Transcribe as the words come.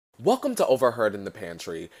Welcome to Overheard in the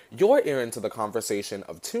Pantry, your ear into the conversation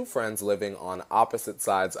of two friends living on opposite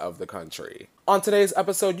sides of the country. On today's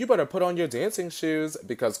episode, you better put on your dancing shoes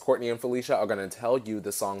because Courtney and Felicia are going to tell you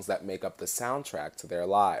the songs that make up the soundtrack to their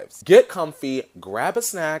lives. Get comfy, grab a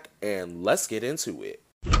snack, and let's get into it.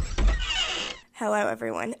 Hello,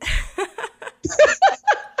 everyone.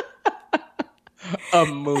 A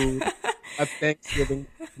mood. A Thanksgiving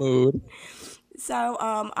mood. So,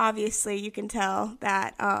 obviously, you can tell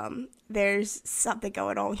that there's something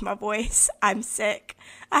going on with my voice. I'm sick.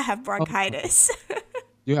 I have bronchitis.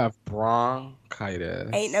 You have bronchitis.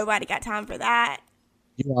 Ain't nobody got time for that.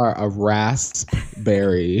 You are a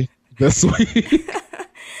raspberry this week.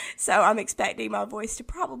 So, I'm expecting my voice to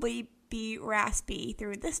probably be raspy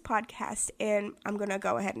through this podcast, and I'm going to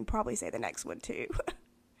go ahead and probably say the next one, too.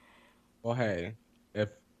 Well, hey, if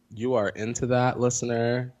you are into that,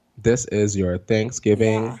 listener, this is your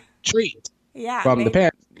Thanksgiving treat from the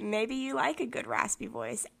pantry. Maybe you like a good raspy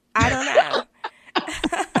voice. I don't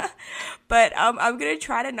know. But I'm going to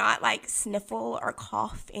try to not, sniffle or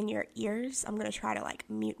cough in your ears. I'm going to try to,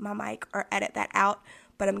 mute my mic or edit that out.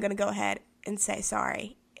 But I'm going to go ahead and say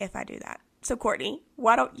sorry if I do that. So, Courtney,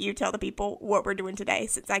 why don't you tell the people what we're doing today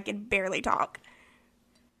since I can barely talk?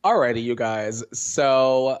 Alrighty, you guys.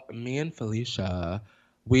 So, me and Felicia,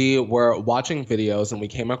 we were watching videos and we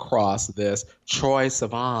came across this Troye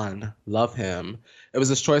Sivan. Love him. It was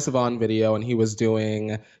this Troye Sivan video and he was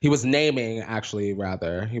naming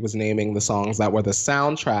the songs that were the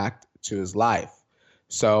soundtrack to his life.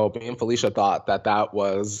 So me and Felicia thought that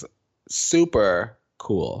was super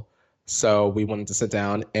cool. So we wanted to sit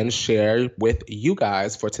down and share with you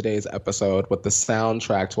guys for today's episode what the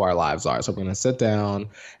soundtrack to our lives are. So we're going to sit down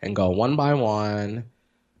and go one by one.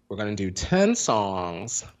 We're going to do 10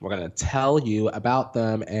 songs. We're going to tell you about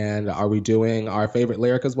them. And are we doing our favorite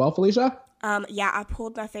lyric as well, Felicia? Yeah, I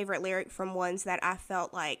pulled my favorite lyric from ones that I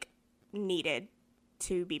felt like needed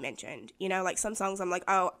to be mentioned. You know, some songs I'm like,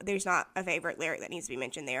 oh, there's not a favorite lyric that needs to be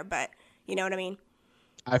mentioned there. But you know what I mean?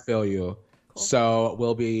 I feel you. Cool. So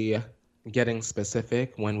we'll be getting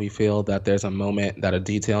specific when we feel that there's a moment that a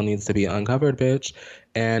detail needs to be uncovered, bitch.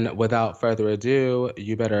 And without further ado,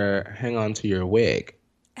 you better hang on to your wig.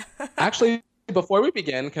 Actually, before we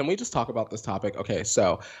begin, can we just talk about this topic? Okay,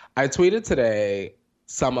 so I tweeted today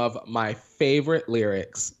some of my favorite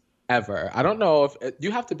lyrics ever. I don't know if you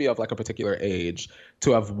have to be of a particular age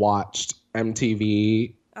to have watched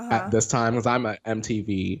MTV at this time, because I'm an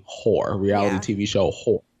MTV whore, reality TV show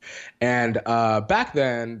whore. And back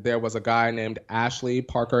then, there was a guy named Ashley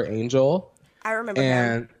Parker Angel. I remember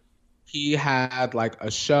him. He had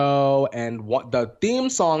a show, and the theme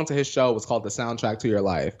song to his show was called The Soundtrack to Your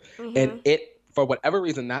Life. Mm-hmm. And it, for whatever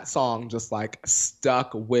reason, that song just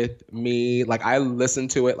stuck with me. I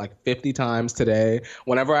listened to it 50 times today.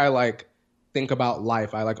 Whenever I think about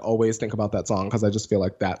life, I always think about that song because I just feel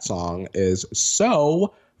like that song is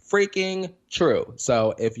so freaking true.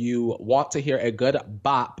 So if you want to hear a good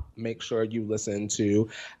bop, make sure you listen to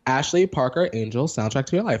Ashley Parker Angel's Soundtrack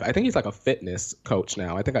to Your Life. I think he's a fitness coach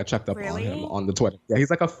now. I think I checked up on him on the Twitter. Yeah,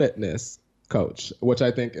 he's a fitness coach, which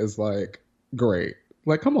I think is great.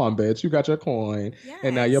 Come on, bitch, you got your coin,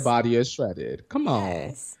 and now your body is shredded. Come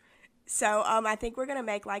on. So I think we're gonna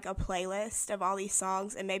make a playlist of all these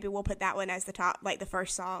songs, and maybe we'll put that one as the top, the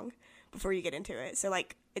first song before you get into it. So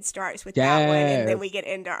it starts with that one, and then we get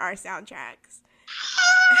into our soundtracks.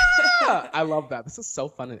 I love that. This is so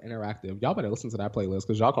fun and interactive. Y'all better listen to that playlist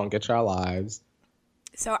because y'all gonna get your lives.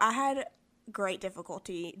 So I had great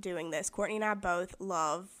difficulty doing this. Courtney and I both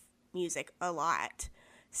love music a lot.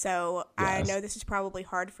 So yes. I know this is probably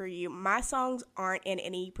hard for you. My songs aren't in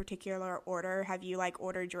any particular order. Have you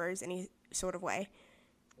ordered yours any sort of way?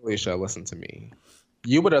 Alicia, listen to me.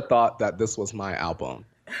 You would have thought that this was my album.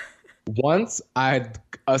 Once I'd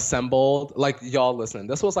assembled, y'all listen,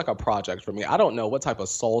 this was a project for me. I don't know what type of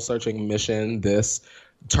soul-searching mission this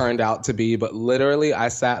turned out to be, but literally I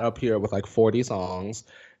sat up here with 40 songs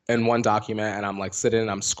in one document, and I'm sitting and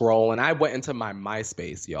I'm scrolling. I went into my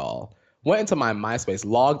MySpace, y'all.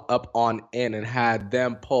 Logged up on in and had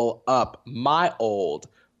them pull up my old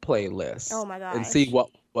playlist. Oh my gosh. And see what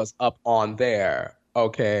was up on there.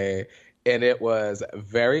 Okay. And it was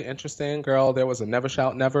very interesting, girl. There was a Never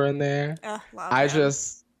Shout Never in there.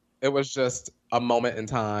 It was just a moment in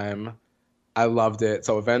time. I loved it.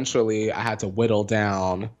 So eventually I had to whittle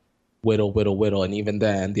down, whittle. And even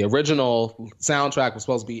then, the original soundtrack was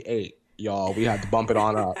supposed to be 8, y'all. We had to bump it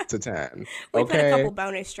on up to 10. We put a couple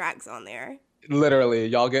bonus tracks on there. Literally,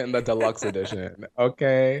 y'all getting the deluxe edition.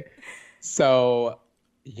 Okay. So,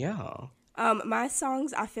 yeah. My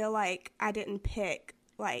songs, I feel like I didn't pick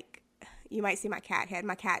You might see my cat head.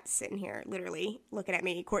 My cat's sitting here literally looking at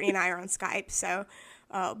me. Courtney and I are on Skype, so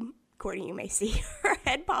Courtney, you may see her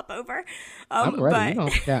head pop over. I'm ready.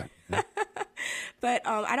 Yeah. But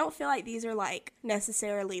I don't feel like these are like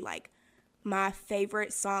necessarily like my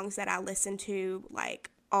favorite songs that I listen to like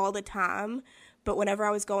all the time. But whenever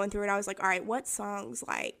I was going through it, I was like, all right, what songs,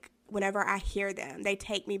 like, whenever I hear them, they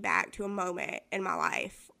take me back to a moment in my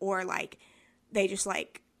life, or like they just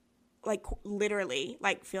like literally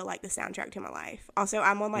like feel like the soundtrack to my life. Also,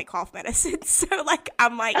 I'm on like cough medicine, so like I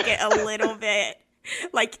might get a little bit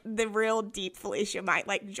like the real deep Felicia might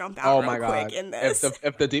like jump out real quick in this.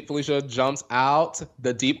 If the deep Felicia jumps out,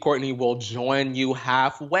 the deep Courtney will join you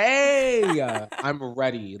halfway. I'm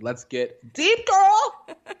ready. Let's get deep,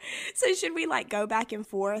 girl. So should we like go back and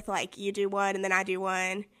forth? Like you do one and then I do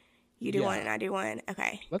one. You do one and I do one.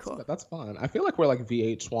 Okay, cool. That's fun. I feel like we're like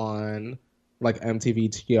VH1, like MTV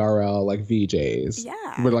TRL, like VJs.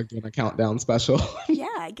 Yeah. We're like doing a countdown special.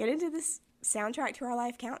 Yeah, get into this soundtrack to our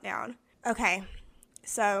life countdown. Okay,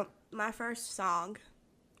 so my first song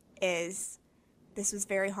this was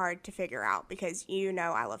very hard to figure out because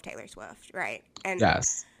I love Taylor Swift, right? And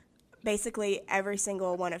yes. Basically every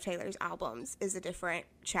single one of Taylor's albums is a different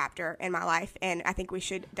chapter in my life, and I think we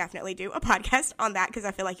should definitely do a podcast on that because I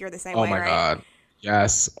feel like you're the same way, right? Oh my God.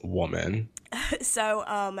 Yes, woman. So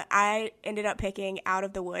I ended up picking Out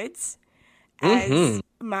of the Woods as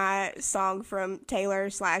my song from Taylor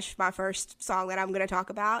 / my first song that I'm going to talk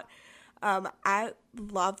about. I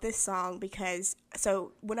love this song because,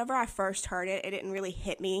 so whenever I first heard it, it didn't really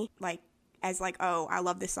hit me like as like, oh, I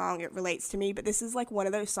love this song, it relates to me. But this is like one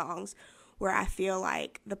of those songs where I feel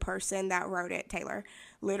like the person that wrote it, Taylor,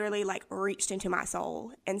 literally like reached into my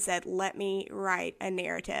soul and said, let me write a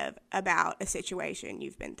narrative about a situation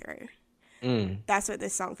you've been through. That's what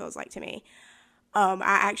this song feels like to me. I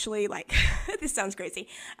actually like, this sounds crazy.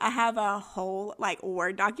 I have a whole like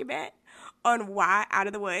Word document on why Out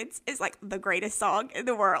of the Woods is like the greatest song in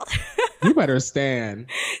the world. You better stand.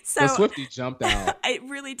 So the Swiftie jumped out. It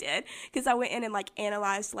really did, because I went in and like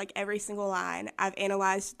analyzed like every single line. I've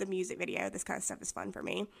analyzed the music video. This kind of stuff is fun for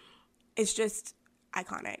me. It's just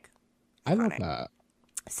iconic. I love that.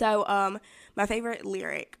 So my favorite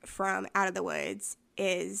lyric from Out of the Woods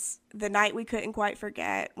is, the night we couldn't quite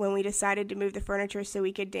forget, when we decided to move the furniture so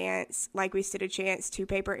we could dance like we stood a chance, 2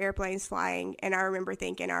 paper airplanes flying, and I remember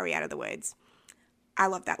thinking, are we out of the woods? I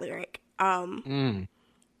love that lyric.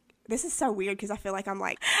 This is so weird because I feel like I'm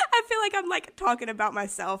like talking about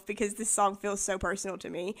myself because this song feels so personal to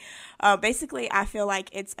me. Basically, I feel like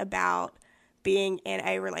it's about being in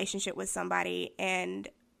a relationship with somebody and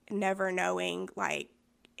never knowing like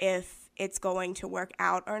if it's going to work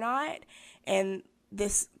out or not. And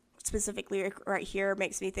this specific lyric right here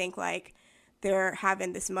makes me think like they're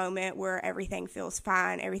having this moment where everything feels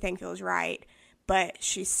fine, everything feels right, but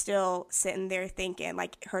she's still sitting there thinking,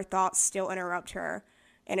 like her thoughts still interrupt her.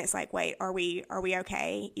 And it's like, wait, are we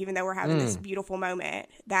okay? Even though we're having this beautiful moment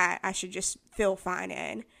that I should just feel fine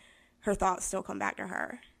in, her thoughts still come back to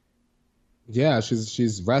her. Yeah,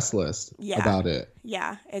 she's restless about it.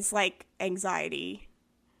 Yeah, it's like anxiety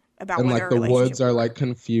about and whether like the woods are like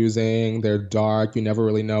confusing, they're dark, you never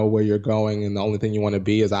really know where you're going, and the only thing you want to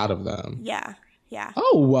be is out of them. Yeah.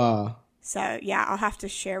 So yeah, I'll have to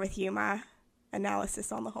share with you my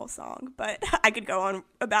analysis on the whole song, but I could go on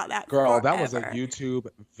about that. Girl, forever. That was a YouTube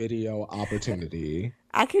video opportunity.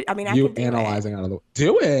 I could analyzing out of the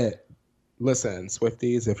do it. Listen,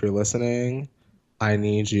 Swifties, if you're listening, I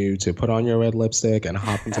need you to put on your red lipstick and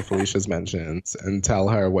hop into Felicia's mentions and tell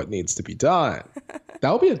her what needs to be done.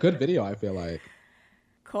 That would be a good video, I feel like.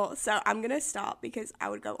 Cool. So I'm going to stop because I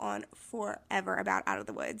would go on forever about Out of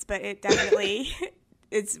the Woods, but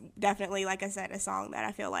it's definitely, like I said, a song that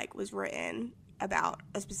I feel like was written about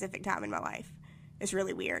a specific time in my life. It's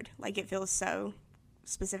really weird. Like, it feels so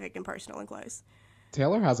specific and personal and close.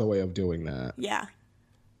 Taylor has a way of doing that. Yeah.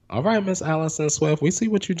 All right, Miss Allison Swift, we see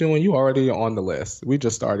what you're doing. You already on the list. We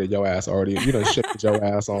just started your ass already. You done shifted your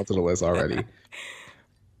ass onto the list already.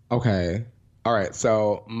 Okay. All right.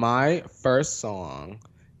 So my first song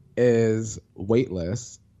is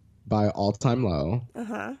Weightless by All Time Low.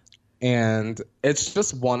 Uh-huh. And it's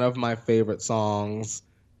just one of my favorite songs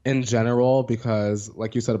in general because,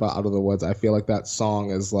 like you said about Out of the Woods, I feel like that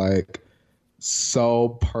song is like so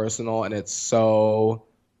personal and it's so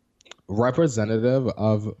representative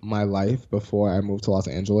of my life before I moved to Los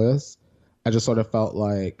Angeles. I just sort of felt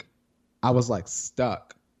like I was like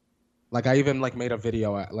stuck. Like I even like made a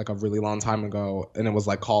video like a really long time ago and it was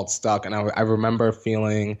like called Stuck. And I remember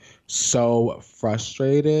feeling so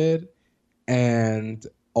frustrated and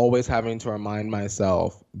always having to remind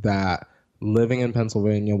myself that living in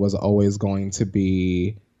Pennsylvania was always going to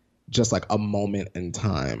be just like a moment in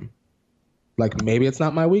time. Like maybe it's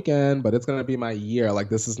not my weekend, but it's going to be my year. Like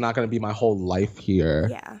this is not going to be my whole life here.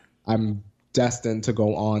 Yeah. I'm destined to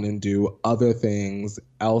go on and do other things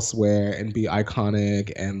elsewhere and be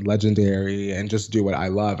iconic and legendary and just do what I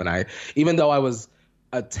love. And even though I was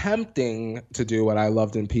attempting to do what I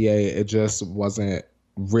loved in PA, it just wasn't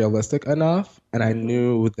realistic enough. And I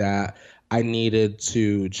knew that I needed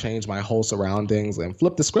to change my whole surroundings and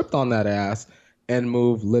flip the script on that ass and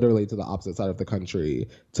move literally to the opposite side of the country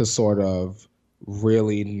to sort of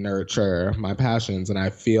really nurture my passions. And I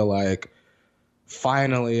feel like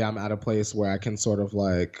finally I'm at a place where I can sort of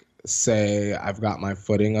like say I've got my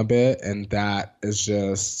footing a bit, and that is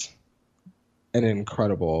just an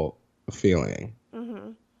incredible feeling.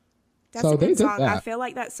 That's a good song. I feel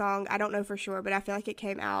like that song, I don't know for sure, but I feel like it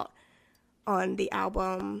came out on the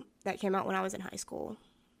album that came out when I was in high school.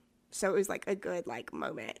 So it was like a good like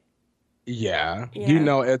moment. Yeah. You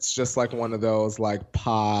know, it's just like one of those like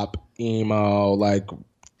pop, emo, like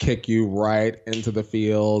kick you right into the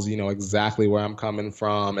feels. You know exactly where I'm coming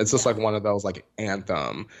from. It's just like one of those like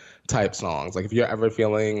anthem type songs. Like if you're ever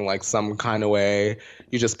feeling like some kind of way,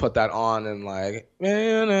 you just put that on and like,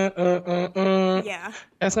 yeah,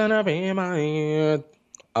 it's gonna be my year.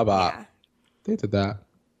 About they did that.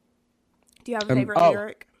 Do you have a favorite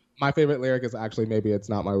lyric? My favorite lyric is actually maybe it's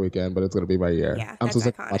not my weekend, but it's gonna be my year. Yeah, I'm that's so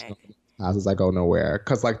sick iconic. of watching as I go nowhere,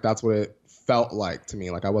 because like that's what it felt like to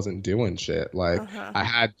me. Like I wasn't doing shit. Like I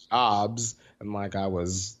had jobs and like I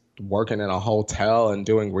was working in a hotel and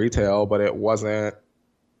doing retail, but it wasn't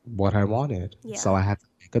what I wanted. Yeah. So I had to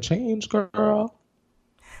make a change, girl.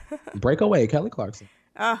 Breakaway, Kelly Clarkson.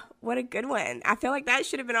 Oh, what a good one. I feel like that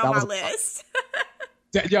should have been on my list.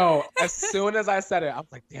 Yo, as soon as I said it, I was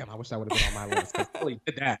like, damn, I wish that would have been on my list, because Kelly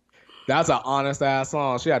did that. That's an honest ass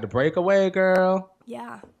song. She had to break away, girl.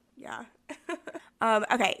 Yeah.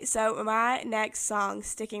 Okay, so my next song,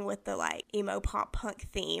 sticking with the like emo pop punk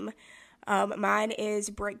theme, mine is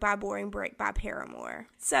Brick by Boring Brick by Paramore.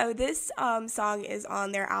 So this song is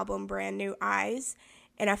on their album Brand New Eyes,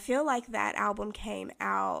 and I feel like that album came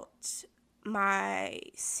out my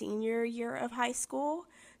senior year of high school.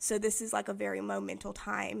 So this is like a very monumental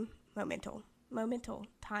time. That makes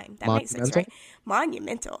sense, right?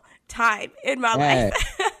 Monumental time in my life.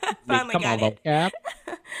 Finally got it.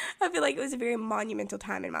 I feel like it was a very monumental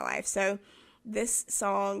time in my life. So this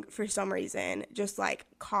song, for some reason, just like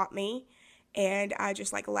caught me, and I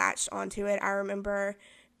just like latched onto it. I remember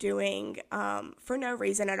doing, for no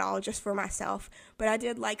reason at all, just for myself, but I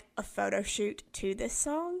did like a photo shoot to this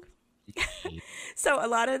song. So a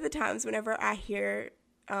lot of the times whenever I hear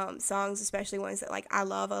songs, especially ones that like I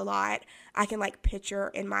love a lot, I can like picture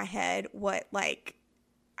in my head what like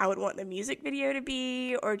I would want the music video to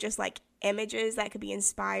be, or just like images that could be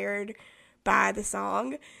inspired by the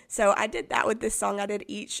song. So I did that with this song. I did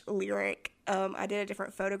each lyric. I did a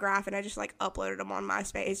different photograph, and I just like uploaded them on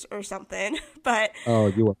MySpace or something. But oh,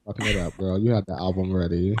 you were fucking it up, girl. You had the album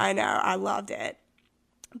ready. I know, I loved it.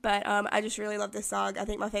 But I just really love this song. I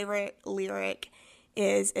think my favorite lyric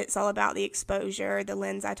is, it's all about the exposure, the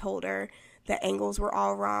lens I told her, the angles were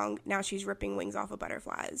all wrong, now she's ripping wings off of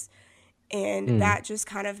butterflies. And that just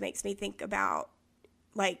kind of makes me think about,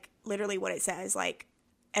 like, literally what it says. Like,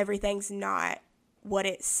 everything's not what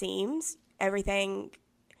it seems.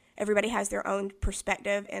 Everybody has their own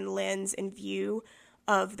perspective and lens and view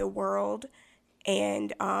of the world.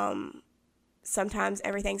 And sometimes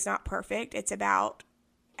everything's not perfect. It's about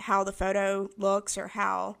how the photo looks or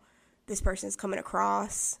how this person's coming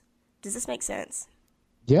across. Does this make sense?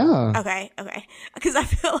 Yeah. Okay. Because I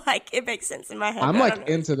feel like it makes sense in my head. I'm like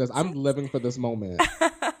into this. I'm living for this moment.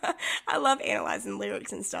 I love analyzing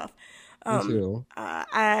lyrics and stuff. Me too.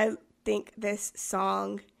 I think this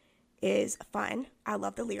song is fun. I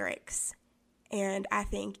love the lyrics. And I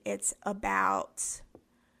think it's about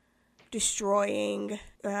destroying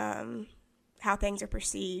how things are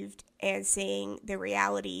perceived and seeing the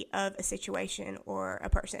reality of a situation or a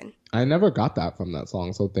person. I never got that from that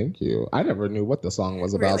song, so thank you. I never knew what the song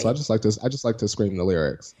was about, Really? so I just like to scream the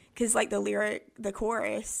lyrics. Because like the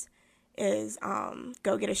chorus is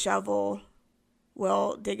go get a shovel,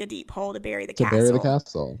 we'll dig a deep hole to bury the castle. To bury the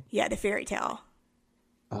castle. Yeah, the fairy tale.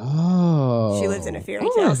 Oh. She lives in a fairy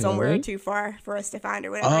tale somewhere too far for us to find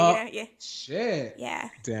her, whatever. Yeah. Shit. Yeah.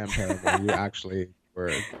 Damn, Paragon, you actually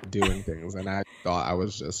were doing things, and I thought I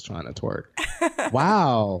was just trying to twerk.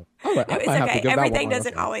 Wow. All right, No, it's okay. Everything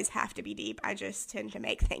doesn't always have to be deep. I just tend to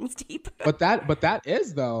make things deep. But that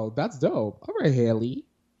is though. That's dope. All right, Haley,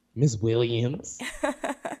 Miss Williams.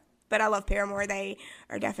 But I love Paramore. They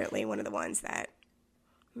are definitely one of the ones that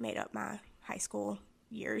made up high school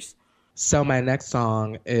years. So my next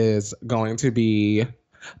song is going to be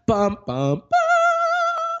Bum Bum Bum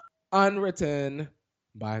Unwritten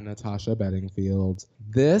by Natasha Bedingfield.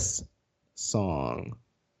 This song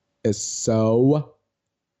is so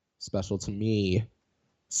special to me.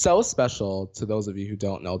 So special to those of you who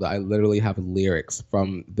don't know that I literally have lyrics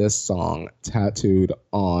from this song tattooed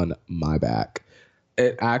on my back.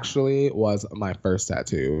 It actually was my first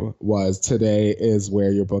tattoo. Was today is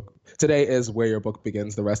where your book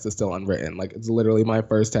begins. The rest is still unwritten. Like, it's literally my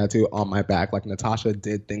first tattoo on my back. Like, Natasha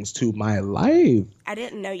did things to my life. I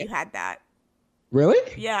didn't know you had that. Really?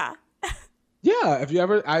 Yeah. Yeah. If you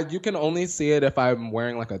ever, you can only see it if I'm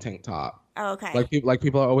wearing like a tank top. Oh, okay.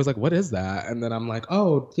 People are always like, "What is that?" And then I'm like,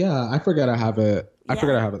 "Oh yeah, I forget I have it. I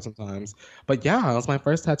forget I have it sometimes." But yeah, it was my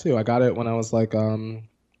first tattoo. I got it when I was like,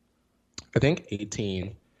 I think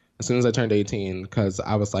 18. As soon as I turned 18, because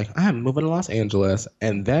I was like, I'm moving to Los Angeles,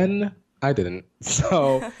 and then I didn't.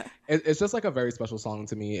 So it's just like a very special song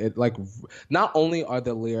to me. It like, not only are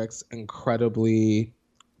the lyrics incredibly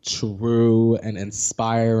true and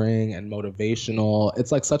inspiring and motivational,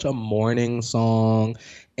 it's like such a morning song,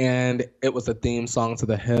 and it was a theme song to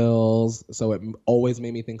The Hills, so it always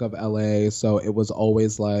made me think of LA. So it was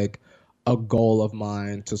always like a goal of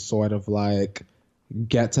mine to sort of like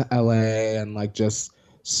get to LA and like just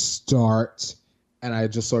start. And I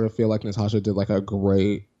just sort of feel like Natasha did like a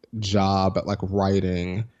great job at like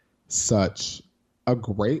writing such a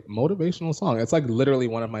great motivational song. It's like literally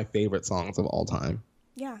one of my favorite songs of all time.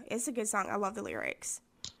 Yeah, it's a good song. I love the lyrics.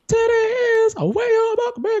 Today's a way your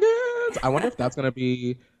book begins. I wonder if that's going to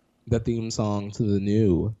be the theme song to the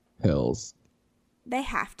new Hills. They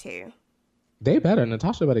have to. They better.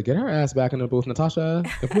 Natasha better get her ass back in the booth. Natasha,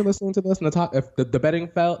 if you're listening to this, if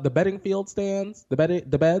the Bedingfield stands, the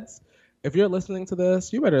beds, if you're listening to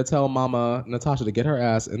this, you better tell Mama Natasha to get her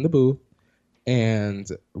ass in the booth and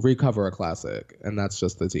recover a classic. And that's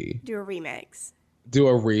just the tea. Do a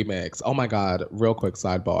remix. Oh my God. Real quick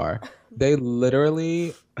sidebar. They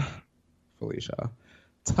literally, Felicia,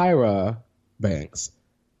 Tyra Banks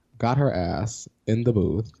got her ass in the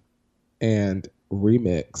booth and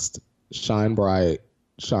remixed Shine Bright,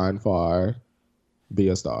 Shine Far, Be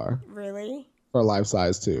a Star. Really? For Life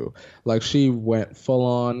Size 2. Like, she went full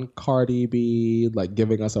on Cardi B, like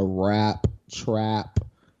giving us a rap trap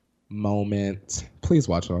moment. Please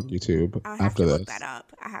watch it on YouTube after this.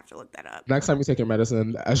 I have to look that up. Next time you take your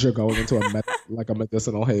medicine, as you're going into a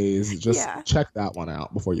medicinal haze, just check that one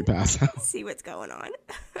out before you pass out. See what's going on.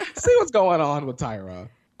 See what's going on with Tyra.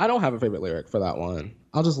 I don't have a favorite lyric for that one.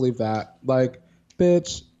 I'll just leave that. Like,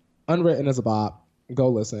 bitch, Unwritten is a bop. Go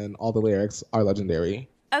listen. All the lyrics are legendary.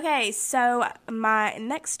 Okay, so my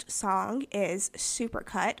next song is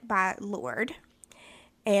Supercut by Lorde.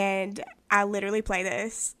 And I literally play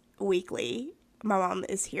this weekly. My mom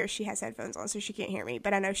is here. She has headphones on, so she can't hear me.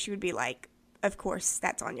 But I know she would be like, of course,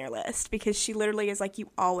 that's on your list. Because she literally is like, you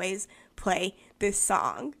always play this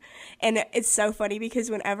song. And it's so funny because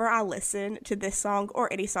whenever I listen to this song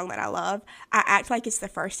or any song that I love, I act like it's the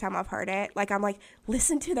first time I've heard it. Like, I'm like,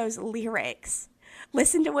 listen to those lyrics.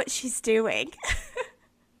 Listen to what she's doing.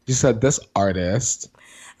 You said this artist.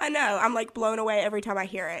 I know. I'm like blown away every time I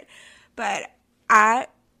hear it. But I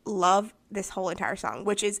love this whole entire song,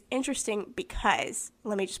 which is interesting because,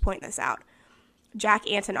 let me just point this out. Jack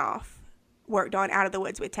Antonoff worked on Out of the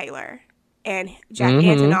Woods with Taylor. And Jack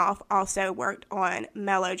Antonoff also worked on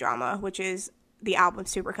Melodrama, which is the album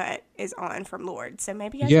Supercut is on from Lorde. So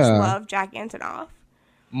maybe I just love Jack Antonoff.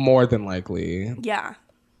 More than likely. Yeah.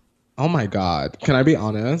 Oh my God. Can I be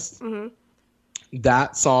honest? Mm-hmm.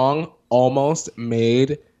 That song almost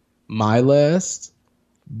made my list,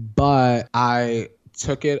 but I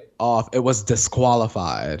took it off. It was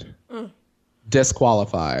disqualified.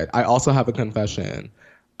 Disqualified. I also have a confession.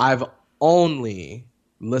 I've only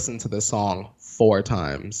listened to this song 4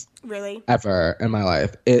 times. Really? Ever in my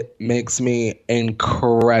life. It makes me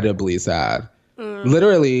incredibly sad.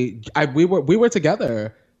 Literally, we were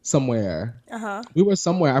together somewhere. We were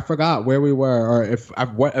somewhere. I forgot where we were or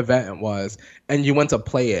what event it was. And you went to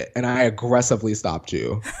play it, and I aggressively stopped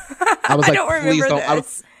you. I was like, please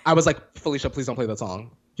don't. I was like, Felicia, please don't play that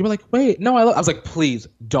song. You were like, wait, no, I was like, please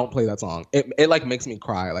don't play that song. It like makes me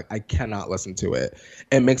cry. Like, I cannot listen to it.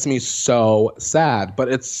 It makes me so sad,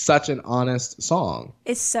 but it's such an honest song.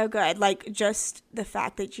 It's so good. Like, just the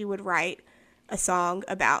fact that you would write a song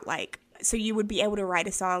about, like, so you would be able to write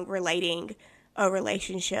a song relating a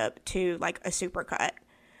relationship to, like, a supercut.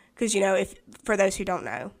 Because, you know, if for those who don't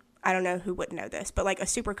know, I don't know who wouldn't know this, but, like, a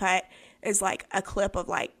supercut is, like, a clip of,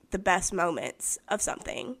 like, the best moments of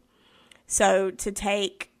something. So to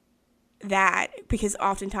take that, because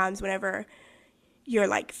oftentimes whenever you're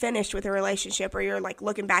like finished with a relationship or you're like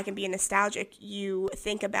looking back and being nostalgic, you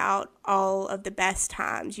think about all of the best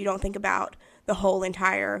times. You don't think about the whole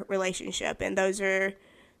entire relationship. And those are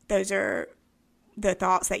the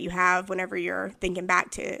thoughts that you have whenever you're thinking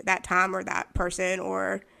back to that time or that person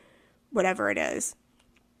or whatever it is.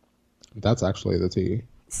 That's actually the tea.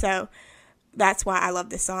 So that's why I love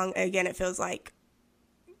this song. Again, it feels like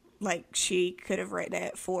she could have written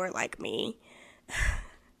it for like me.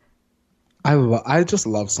 I just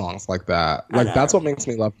love songs like that. Like that's what makes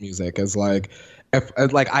me love music is like if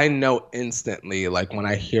like I know instantly like when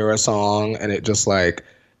I hear a song and it just like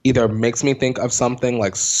either makes me think of something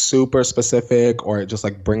like super specific or it just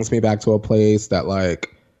like brings me back to a place that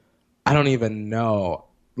like I don't even know.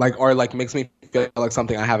 Like or like makes me feel like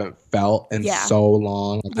something I haven't felt in so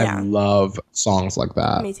long. Like, I love songs like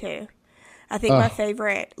that. Me too. I think my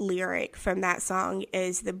favorite lyric from that song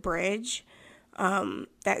is the bridge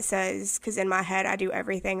that says, "'Cause in my head I do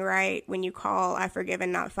everything right. When you call, I forgive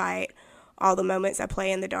and not fight. All the moments I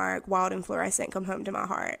play in the dark, wild and fluorescent, come home to my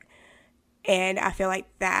heart." And I feel like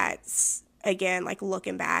that's, again, like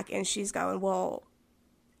looking back and she's going, well,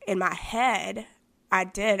 in my head, I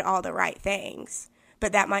did all the right things.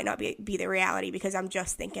 But that might not be the reality because I'm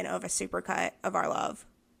just thinking of a supercut of our love.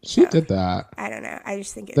 She did that. I don't know. I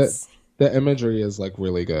just think it's... The imagery is like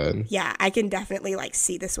really good. Yeah, I can definitely like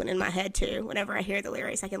see this one in my head too. Whenever I hear the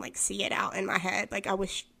lyrics, I can like see it out in my head. Like I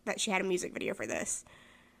wish that she had a music video for this.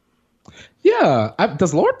 Yeah.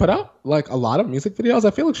 Does Lorde put out like a lot of music videos?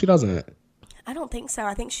 I feel like she doesn't. I don't think so.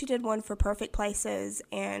 I think she did one for Perfect Places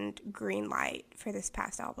and Green Light for this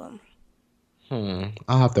past album.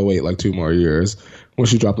 I'll have to wait like 2 more years when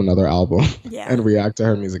she dropped another album and react to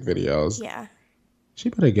her music videos. Yeah. She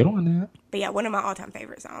better get on that. But yeah, one of my all-time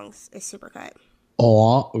favorite songs is Supercut.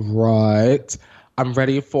 All right. I'm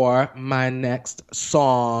ready for my next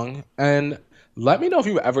song. And let me know if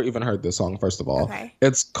you've ever even heard this song, first of all. Okay.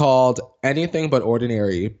 It's called Anything But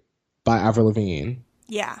Ordinary by Avril Lavigne.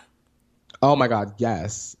 Yeah. Oh my God,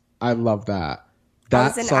 yes. I love that. I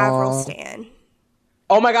was an Avril stan.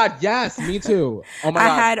 Oh my God, yes, me too. Oh my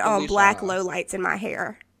God. I had black lowlights in my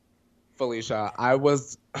hair. Felicia, I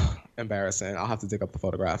was embarrassing. I'll have to dig up the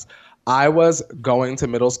photographs. I was going to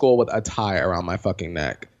middle school with a tie around my fucking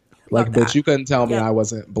neck. Like, bitch, you couldn't tell me I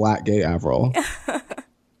wasn't black gay Avril.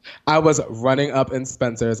 I was running up in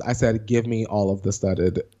Spencer's. I said, give me all of the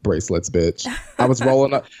studded bracelets, bitch. I was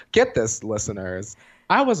rolling up. Get this, listeners.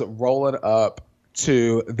 I was rolling up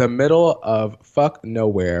to the middle of fuck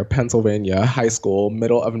nowhere, Pennsylvania high school,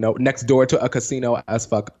 next door to a casino as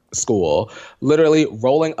fuck school, literally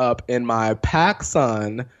rolling up in my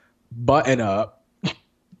PacSun button up,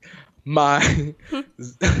 my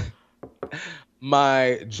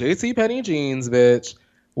JCPenney jeans, bitch,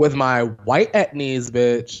 with my white etnies,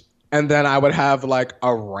 bitch, and then I would have like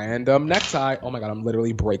a random necktie. Oh my God, I'm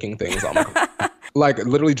literally breaking things on my like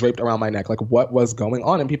literally draped around my neck. Like what was going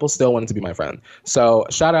on? And people still wanted to be my friend. So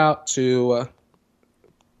shout out to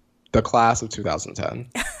the class of 2010.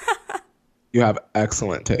 You have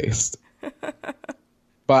excellent taste.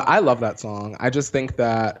 But I love that song. I just think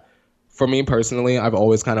that for me personally, I've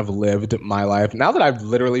always kind of lived my life. Now that I've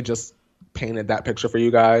literally just painted that picture for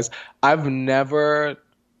you guys, I've never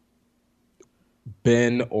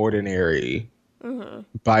been ordinary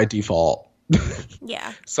by default.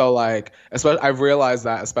 Yeah. So like, I've realized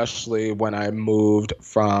that especially when I moved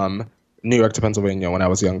from New York to Pennsylvania when I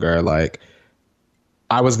was younger, like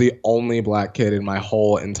I was the only black kid in my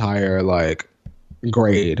whole entire like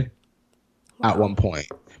grade at one point.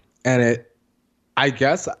 And I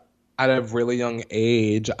guess at a really young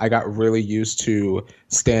age, I got really used to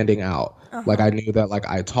standing out. Like I knew that like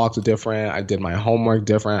I talked different, I did my homework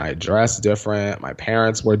different, I dressed different, my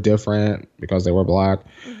parents were different because they were black.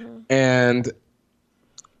 And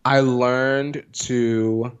I learned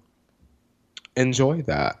to enjoy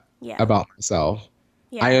that about myself.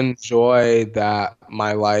 Yeah. I enjoy that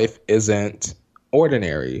my life isn't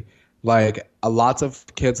ordinary. Like lots of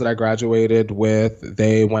kids that I graduated with,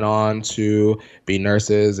 they went on to be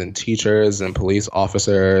nurses and teachers and police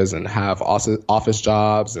officers and have office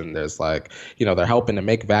jobs. And there's like, you know, they're helping to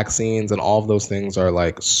make vaccines, and all of those things are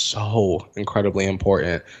like so incredibly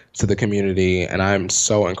important to the community. And I'm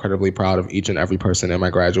so incredibly proud of each and every person in my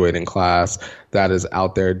graduating class that is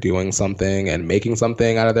out there doing something and making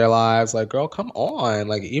something out of their lives. Like, girl, come on.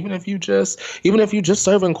 Like, even if you just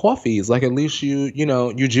serving coffees, like at least you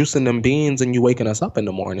juicing them beans and you waking us up in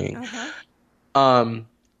the morning.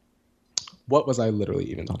 What was I literally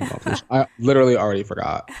even talking about? I literally already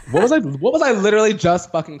forgot. What was I literally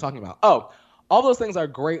just fucking talking about? Oh, all those things are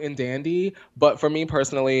great and dandy, but for me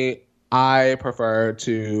personally, I prefer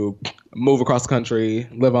to move across the country,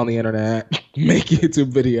 live on the internet, make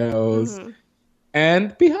YouTube videos,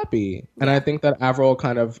 and be happy. And I think that Avril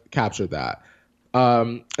kind of captured that.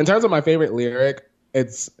 In terms of my favorite lyric,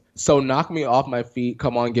 it's "So knock me off my feet,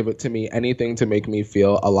 come on, give it to me, anything to make me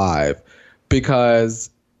feel alive." Because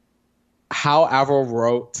how Avril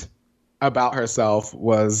wrote about herself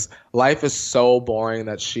was, life is so boring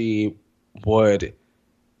that she would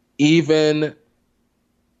even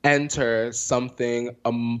enter something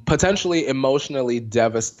potentially emotionally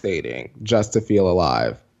devastating just to feel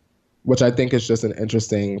alive, which I think is just an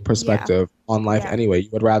interesting perspective on life anyway. You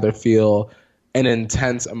would rather feel an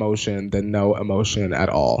intense emotion than no emotion at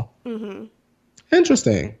all.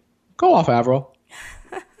 Interesting. Go off, Avril.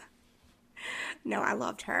 No, I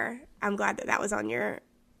loved her. I'm glad that was on your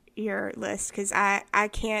list, because I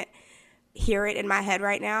can't hear it in my head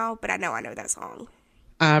right now, but I know that song.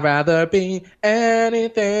 I'd rather be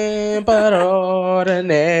anything but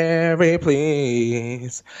ordinary,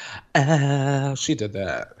 please. She did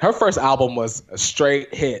that. Her first album was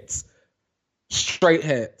straight hits. Straight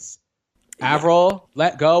hits. Avril,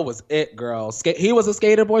 Let Go was it, girl. He was a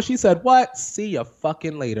skater boy. She said, what? See ya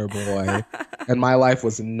fucking later, boy. And my life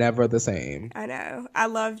was never the same. I know. I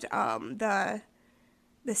loved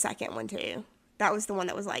the second one too. That was the one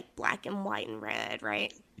that was like black and white and red,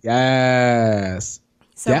 right? Yes.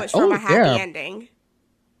 So much for my happy ending.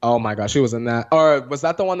 Oh my gosh, she was in that. Or was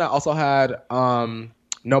that the one that also had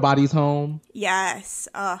Nobody's Home? Yes.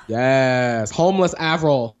 Yes. Homeless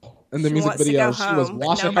Avril in the music video. She was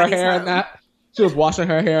washing her hair in that. She was washing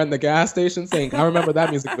her hair in the gas station sink. I remember that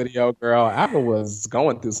music video, girl. Avril was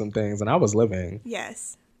going through some things and I was living.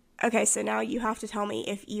 Yes. Okay, so now you have to tell me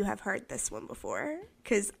if you have heard this one before,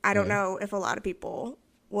 because I don't know if a lot of people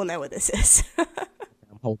will know what this is.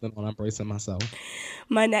 I'm holding on, I'm bracing myself.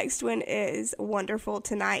 My next one is Wonderful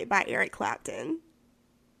Tonight by Eric Clapton.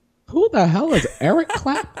 Who the hell is Eric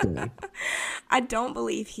Clapton? I don't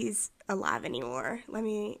believe he's alive anymore.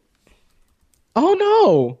 Oh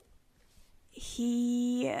no.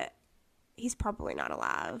 He's probably not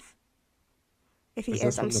alive. If he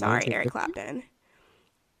is, I'm sorry, Eric Clapton.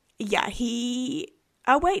 Yeah,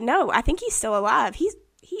 oh wait, no, I think he's still alive. He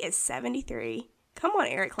is 73. Come on,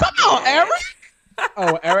 Eric Clapton. Come on, Eric.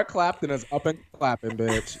 Oh, Eric Clapton is up and clapping,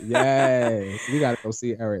 bitch. Yes. We gotta go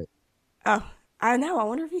see Eric. Oh, I know. I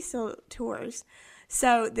wonder if he still tours.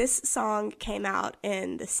 So this song came out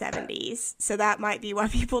in the 70s. So that might be why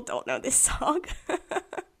people don't know this song.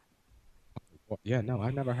 Yeah, no,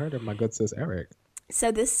 I never heard of my good sis Eric.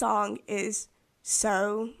 So this song is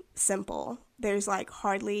so simple. There's like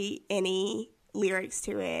hardly any lyrics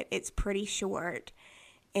to it. It's pretty short.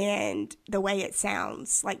 And the way it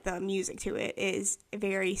sounds, like the music to it, is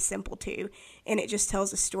very simple too. And it just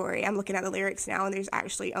tells a story. I'm looking at the lyrics now, and there's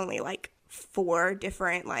actually only like 4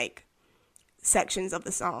 different like sections of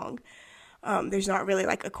the song. There's not really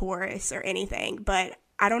like a chorus or anything. But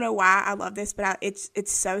I don't know why I love this, but it's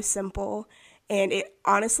so simple. And it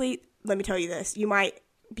honestly, let me tell you this, you might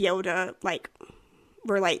be able to like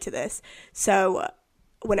relate to this. So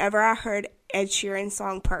whenever I heard Ed Sheeran's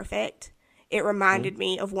song Perfect, it reminded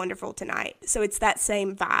me of Wonderful Tonight. So it's that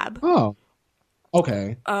same vibe. Oh,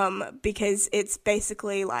 okay. Because it's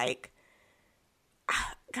basically like,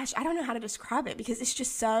 gosh, I don't know how to describe it, because it's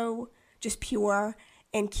just so just pure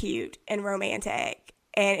and cute and romantic.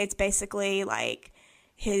 And it's basically like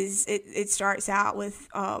it starts out with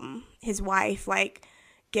his wife like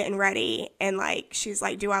getting ready, and like she's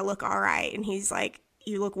like, do I look all right? And he's like,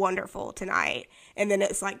 you look wonderful tonight. And then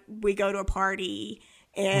it's like we go to a party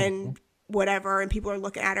and whatever, and people are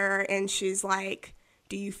looking at her, and she's like,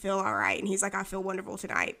 do you feel all right? And he's like, I feel wonderful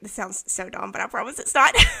tonight. This sounds so dumb, but I promise it's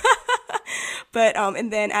not. But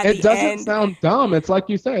and then at the end, it doesn't sound dumb. It's like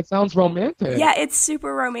you said, it sounds romantic. Yeah, it's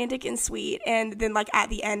super romantic and sweet. And then like at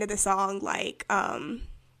the end of the song, like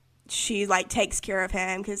she like takes care of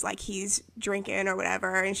him because like he's drinking or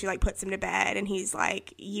whatever, and she like puts him to bed, and he's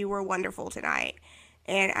like, you were wonderful tonight.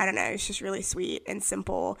 And I don't know, it's just really sweet and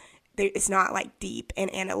simple. It's not like deep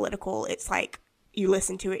and analytical. It's like you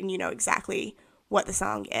listen to it and you know exactly what the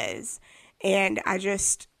song is. And I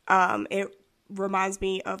just it reminds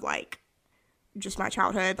me of like just my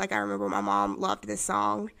childhood. Like I remember my mom loved this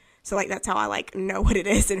song, so like that's how I like know what it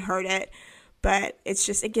is and heard it. But it's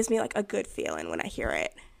just, it gives me like a good feeling when I hear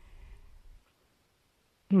it.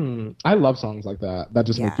 I love songs like that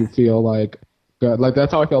just make you feel like good. Like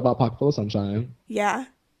that's how I feel about Pocket Full of Sunshine. Yeah,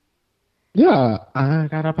 I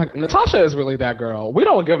got a pocket. Natasha is really that girl. We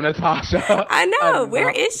don't give Natasha I know. Where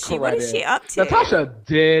is she? Credit. What is she up to? Natasha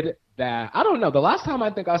did that. I don't know. The last time I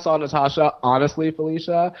think I saw Natasha, honestly,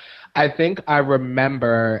 Felicia, I think I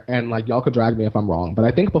remember, and like y'all could drag me if I'm wrong, but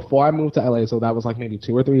I think before I moved to LA, so that was like maybe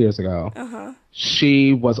 2 or 3 years ago,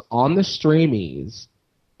 she was on the Streamies,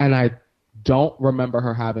 and I don't remember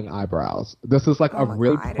her having eyebrows. This is like a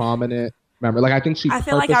really prominent memory. Like I think I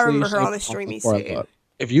feel like I remember her on the Streamies too.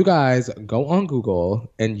 If you guys go on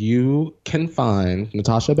Google and you can find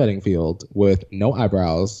Natasha Bedingfield with no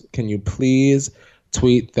eyebrows, can you please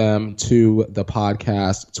tweet them to the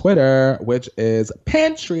podcast Twitter, which is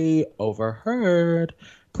Pantry Overheard.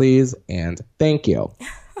 Please and thank you.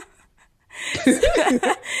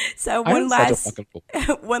 So one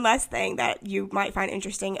last thing that you might find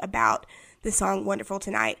interesting about the song Wonderful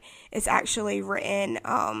Tonight is actually written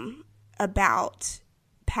about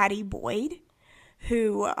Patty Boyd,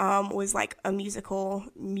 who was like a musical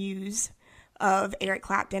muse of Eric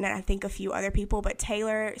Clapton and I think a few other people, but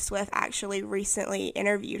Taylor Swift actually recently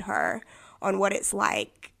interviewed her on what it's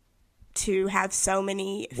like to have so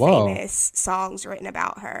many famous songs written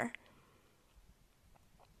about her.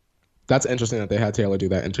 That's interesting that they had Taylor do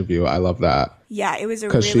that interview. I love that. Yeah, it was a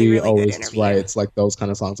really, really good interview. Because she always writes like those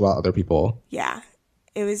kind of songs about other people. Yeah,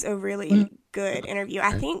 it was a really good interview.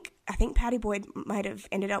 I think Patty Boyd might have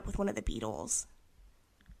ended up with one of the Beatles.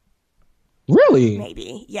 Really?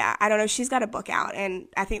 Maybe. Yeah. I don't know. She's got a book out, and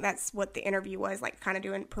I think that's what the interview was, like kind of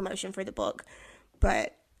doing promotion for the book.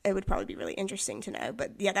 But it would probably be really interesting to know.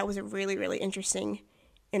 But yeah, that was a really, really interesting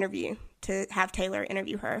interview to have Taylor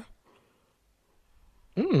interview her.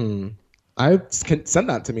 I can send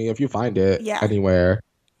that to me if you find it anywhere.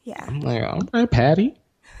 Yeah. I'm like, all right, Patty.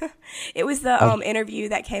 It was the interview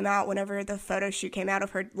that came out whenever the photo shoot came out of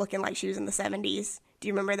her looking like she was in the 70s. Do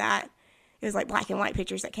you remember that? It was like black and white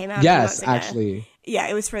pictures that came out. Yes, actually. Yeah,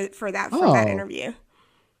 it was for that interview.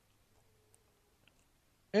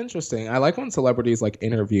 Interesting. I like when celebrities like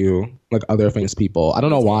interview like other famous people. I don't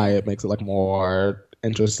know why it makes it like more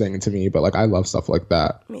interesting to me, but like I love stuff like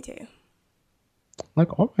that. Me too.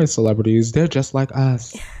 Like all my celebrities, they're just like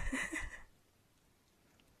us.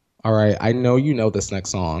 All right, I know you know this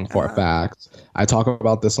next song for a fact. I talk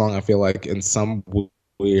about this song, I feel like, in some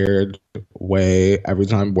weird way every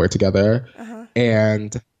time we're together.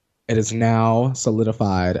 And it is now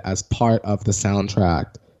solidified as part of the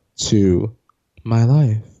soundtrack to my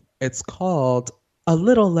life. It's called A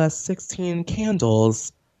Little Less 16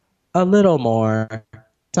 Candles, A Little More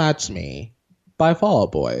Touch Me by Fall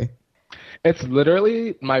Out Boy. It's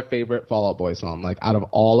literally my favorite Fall Out Boy song. Like, out of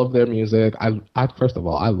all of their music, I first of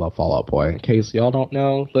all, I love Fall Out Boy. In case y'all don't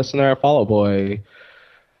know, listener, Fall Out Boy,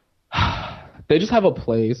 they just have a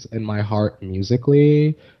place in my heart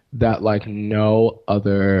musically that, like, no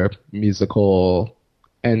other musical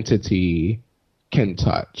entity can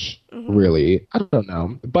touch, really. I don't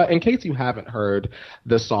know. But in case you haven't heard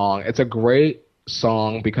the song, it's a great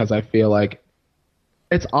song because I feel like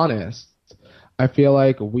it's honest. I feel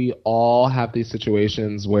like we all have these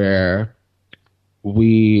situations where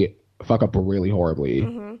we fuck up really horribly,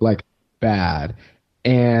 like bad.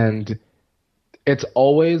 And it's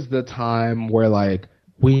always the time where like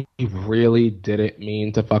we really didn't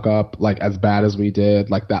mean to fuck up like as bad as we did,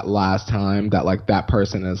 like that last time that like that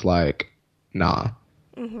person is like, nah.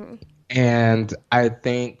 And I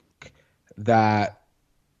think that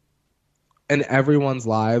in everyone's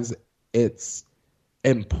lives, it's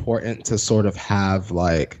important to sort of have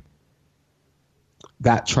like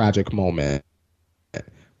that tragic moment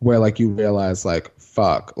where like you realize like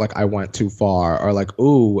fuck, like I went too far, or like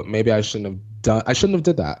ooh, maybe I shouldn't have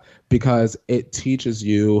did that, because it teaches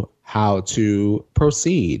you how to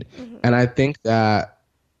proceed. And I think that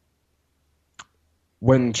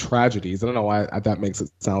when tragedies, I don't know why that makes it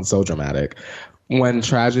sound so dramatic, when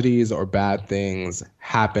tragedies or bad things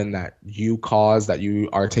happen that you cause, that you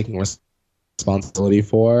are taking responsibility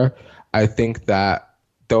for, I think that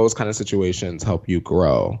those kind of situations help you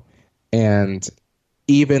grow. And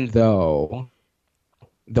even though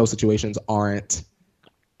those situations aren't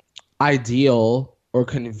ideal or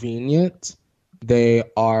convenient, they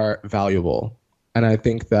are valuable. And I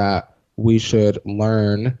think that we should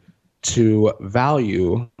learn to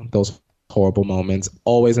value those horrible moments,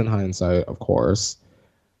 always in hindsight, of course,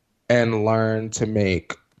 and learn to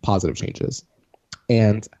make positive changes.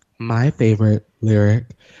 And my favorite lyric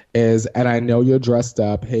is, and I know you're dressed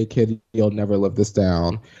up, hey kid, you'll never live this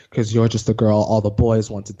down, because you're just the girl all the boys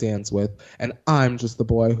want to dance with, and I'm just the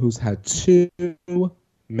boy who's had too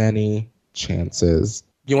many chances.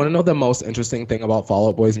 You want to know the most interesting thing about Fall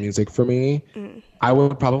Out Boy's music for me? I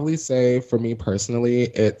would probably say, for me personally,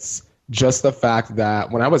 it's just the fact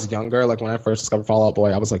that when I was younger, like when I first discovered Fall Out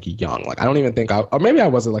Boy, I was like young. Like I don't even think or maybe I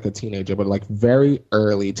wasn't like a teenager, but like very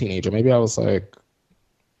early teenager. Maybe I was like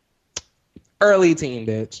early teen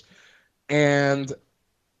bitch. And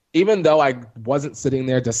even though I wasn't sitting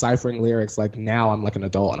there deciphering lyrics, like now I'm like an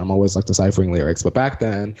adult and I'm always like deciphering lyrics. But back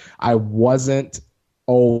then I wasn't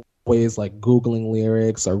always like Googling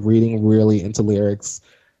lyrics or reading really into lyrics.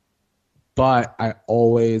 But I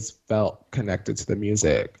always felt connected to the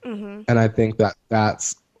music. Mm-hmm. And I think that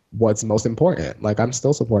that's what's most important. Like, I'm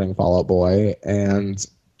still supporting Fall Out Boy, and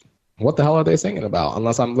what the hell are they singing about?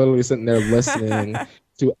 Unless I'm literally sitting there listening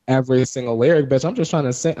to every single lyric, bitch. I'm just trying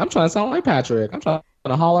to sing. I'm trying to sound like Patrick. I'm trying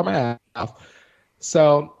to holler my ass off.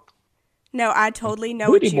 So, no, I totally know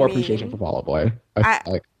we what need you more mean. appreciation for Fall Out Boy.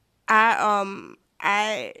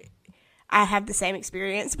 I have the same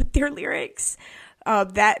experience with their lyrics.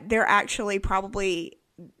 That they're actually probably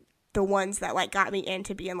the ones that like got me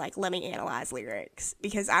into being like, let me analyze lyrics,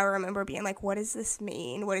 because I remember being like, what does this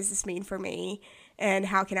mean? What does this mean for me? And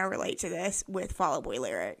how can I relate to this with Fall Out Boy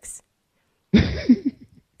lyrics?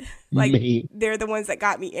 Like, they're the ones that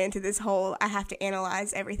got me into this whole, I have to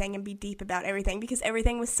analyze everything and be deep about everything, because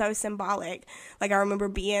everything was so symbolic. Like, I remember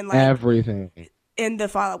being like everything in the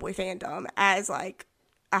Fall Out Boy fandom as like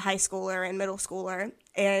a high schooler and middle schooler,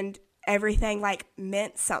 and everything like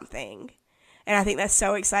meant something. And I think that's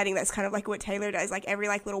so exciting. That's kind of like what Taylor does. Like every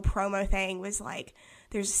like little promo thing was like,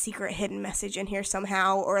 there's a secret hidden message in here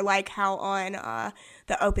somehow. Or like how on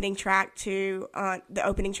the opening track on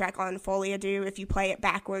Folia Do, if you play it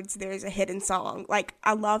backwards, there's a hidden song. Like,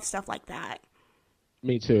 I love stuff like that.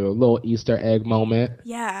 Me too. A little Easter egg moment.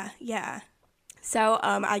 Yeah. So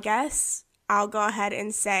I guess I'll go ahead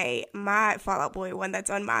and say my Fall Out Boy one that's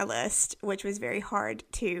on my list, which was very hard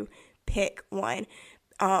to pick one,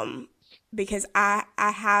 because I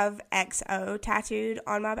have XO tattooed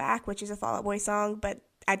on my back, which is a Fall Out Boy song, but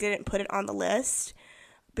I didn't put it on the list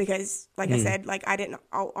because, like I said, like I didn't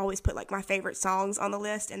always put like my favorite songs on the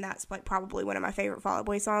list, and that's like probably one of my favorite Fall Out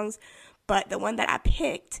Boy songs. But the one that I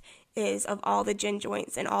picked is Of All the Gin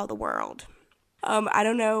Joints in All the World. I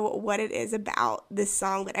don't know what it is about this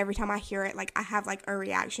song, but every time I hear it, like I have like a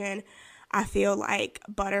reaction. I feel like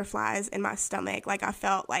butterflies in my stomach. Like I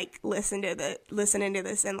felt like listening to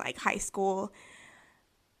this in like high school.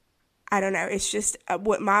 I don't know. It's just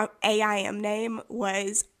what my AIM name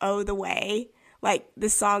was. Oh, the way. Like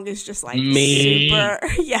this song is just like super.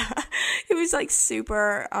 Yeah, it was like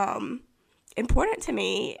super important to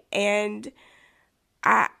me, and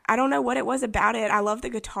I don't know what it was about it. I love the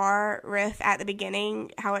guitar riff at the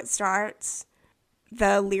beginning, how it starts.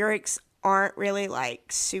 The lyrics aren't really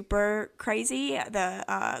like super crazy.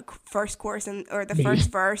 The first chorus or the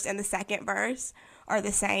first verse and the second verse are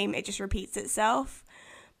the same. It just repeats itself.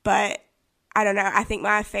 But I don't know. I think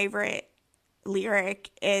my favorite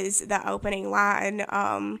lyric is the opening line,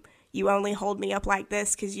 you only hold me up like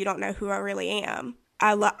this because you don't know who I really am.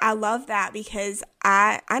 I love that because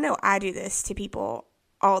I know I do this to people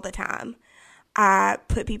all the time. I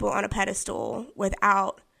put people on a pedestal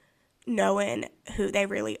without knowing who they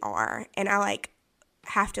really are. And I like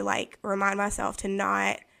have to like remind myself to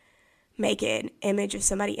not make an image of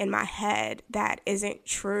somebody in my head that isn't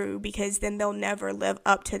true, because then they'll never live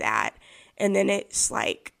up to that. And then it's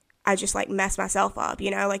like, I just like mess myself up,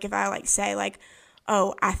 you know, like if I like say like,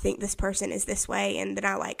 oh, I think this person is this way, and then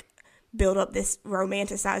I like build up this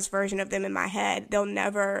romanticized version of them in my head, they'll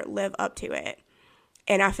never live up to it.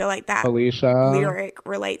 And I feel like that Felicia, lyric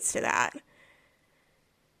relates to that.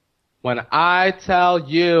 When I tell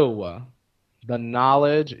you the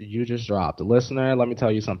knowledge you just dropped, listener, let me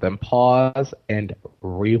tell you something. Pause and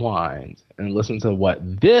rewind and listen to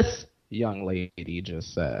what this young lady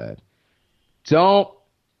just said. Don't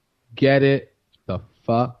get it the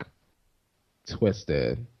fuck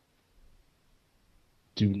twisted.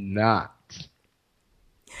 Do not.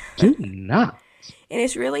 And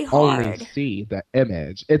it's really hard. Only see the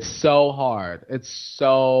image. It's so hard.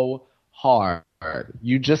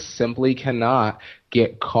 You just simply cannot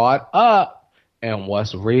get caught up in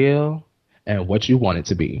what's real and what you want it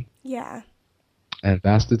to be. Yeah. And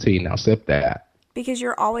that's the tea. Now sip that. Because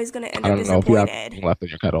you're always going to end I up don't know if disappointed. you have anything left in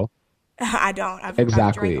your kettle. I don't. I've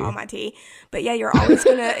Exactly. drank all my tea. But yeah, you're always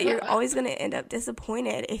gonna end up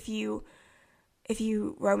disappointed if you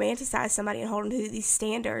romanticize somebody and hold them to these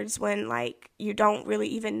standards when like you don't really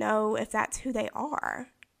even know if that's who they are.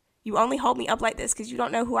 You only hold me up like this because you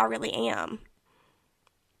don't know who I really am.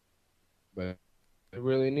 But if I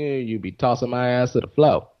really knew, you'd be tossing my ass to the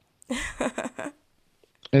floor.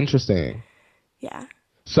 Interesting. Yeah.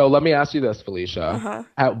 So let me ask you this, Felicia. Uh-huh.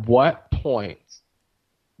 At what point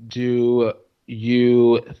do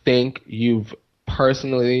you think you've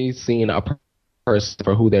personally seen a person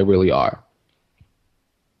for who they really are?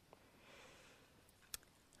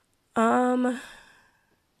 Um,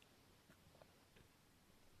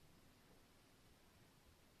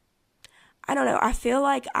 I don't know. I feel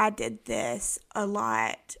like I did this a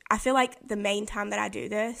lot. I feel like the main time that I do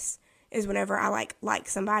this is whenever I like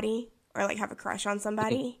somebody or like have a crush on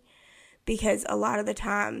somebody, because a lot of the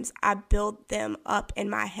times I build them up in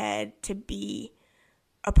my head to be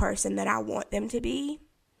a person that I want them to be,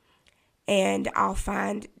 and I'll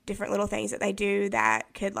find different little things that they do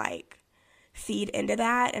that could like feed into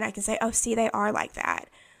that, and I can say, "Oh, see, they are like that."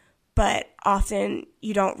 But often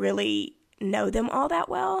you don't really know them all that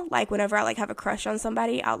well. Like whenever I like have a crush on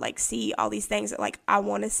somebody, I'll like see all these things that like I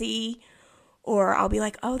want to see, or I'll be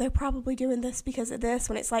like, "Oh, they're probably doing this because of this,"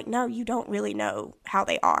 when it's like, "No, you don't really know how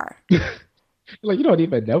they are." Like you don't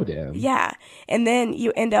even know them. Yeah. And then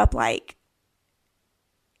you end up like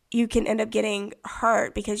you can end up getting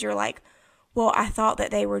hurt because you're like, "Well, I thought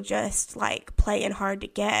that they were just like playing hard to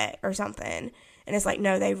get or something." And it's like,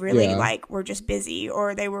 no, they really Yeah, like were just busy,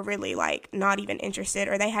 or they were really like not even interested,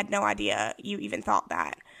 or they had no idea you even thought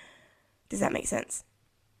that. Does that make sense?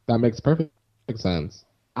 that makes perfect sense.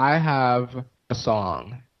 I have a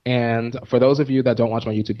song, and for those of you that don't watch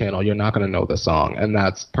my YouTube channel, you're not going to know the song, and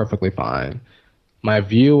that's perfectly fine. My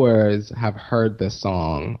viewers have heard this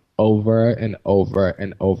song over and over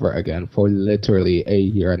and over again for literally a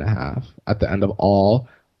year and a half at the end of all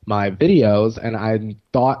my videos, and I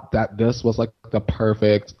thought that this was like the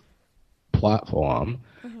perfect platform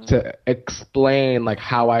Mm-hmm. to explain like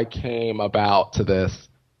how I came about to this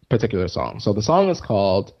particular song. So the song is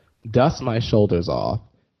called Dust My Shoulders Off,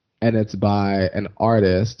 and it's by an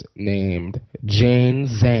artist named Jane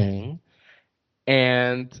Zhang.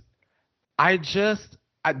 And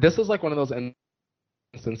this is like one of those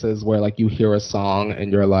instances where like you hear a song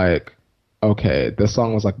and you're like, okay, this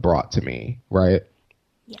song was like brought to me, right?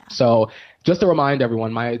 Yeah. So just to remind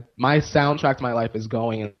everyone, my soundtrack to my life is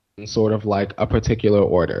going in sort of like a particular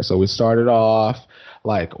order. So we started off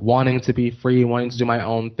like wanting to be free, wanting to do my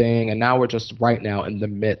own thing, and now we're just right now in the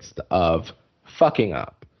midst of fucking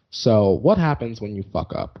up. So what happens when you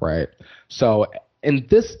fuck up, right? So in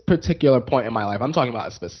this particular point in my life, I'm talking about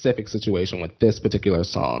a specific situation with this particular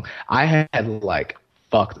song. I had like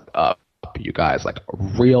fucked up, you guys, like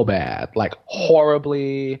real bad, like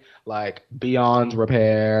horribly, like beyond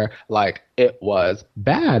repair. Like it was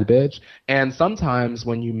bad, bitch. And sometimes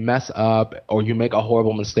when you mess up or you make a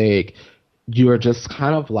horrible mistake, you're just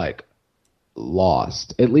kind of like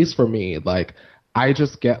lost. At least for me, like I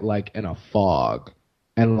just get like in a fog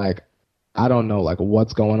and like I don't know like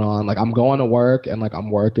what's going on. Like I'm going to work and like I'm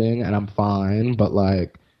working and I'm fine, but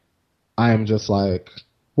like I'm just like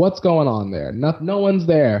what's going on there? No one's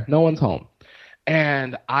there. No one's home.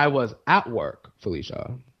 And I was at work,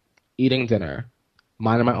 Felicia, eating dinner,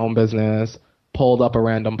 minding my own business, pulled up a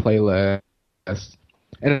random playlist.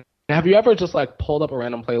 And have you ever just like pulled up a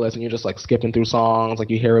random playlist and you're just like skipping through songs, like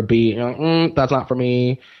you hear a beat, and you're like, that's not for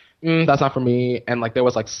me. That's not for me. And like there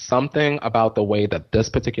was like something about the way that this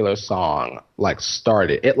particular song like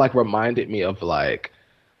started. It like reminded me of like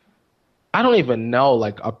I don't even know,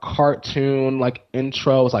 like a cartoon like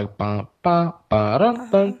intro. It was like ba ba ba da Uh-huh.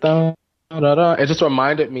 dun dun da da. It just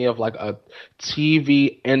reminded me of like a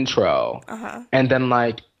TV intro. Uh-huh. And then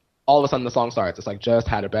like all of a sudden the song starts. It's like just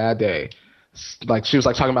had a bad day. Like she was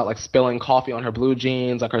like talking about like spilling coffee on her blue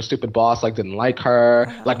jeans, like her stupid boss like didn't like her.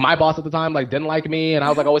 Uh-huh. Like my boss at the time like didn't like me and I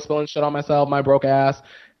was like always spilling shit on myself, my broke ass.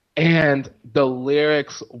 And the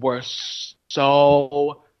lyrics were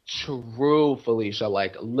so true, Felicia.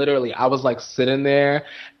 Like literally, I was like sitting there,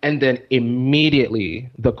 and then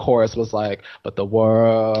immediately the chorus was like, "But the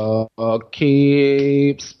world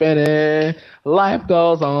keeps spinning, life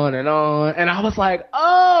goes on," and I was like,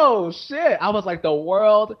 "Oh shit!" I was like, "The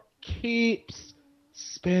world keeps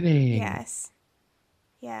spinning." Yes.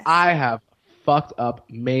 Yes. I have fucked up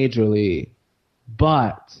majorly,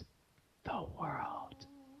 but the world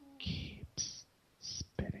keeps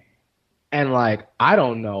spinning. And like, I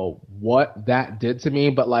don't know what that did to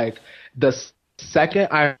me, but like second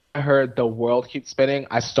I heard the world keeps spinning,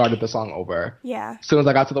 I started the song over. Yeah. As soon as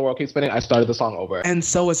I got to the world keeps spinning, I started the song over. And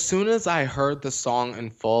so as soon as I heard the song in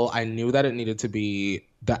full, I knew that it needed to be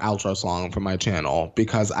the outro song for my channel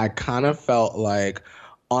because I kind of felt like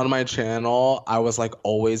on my channel, I was like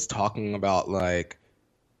always talking about like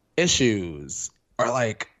issues or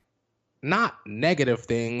like not negative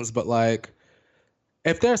things, but like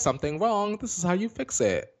if there's something wrong, this is how you fix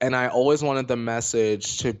it. And I always wanted the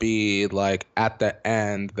message to be like at the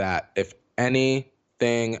end that if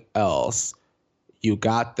anything else, you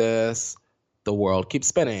got this, the world keeps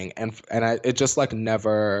spinning, it just like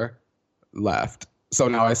never left. So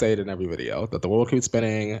now I say it in every video that the world keeps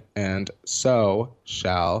spinning, and so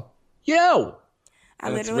shall you. I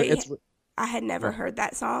literally, I had never heard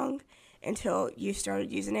that song until you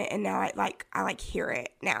started using it, and now I hear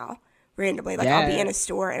it now randomly. Like I'll be in a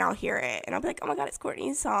store and I'll hear it, and I'll be like, oh my god, it's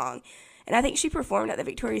Courtney's song. And I think she performed at the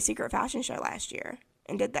Victoria's Secret fashion show last year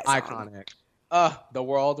and did that song. Iconic. The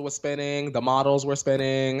world was spinning, the models were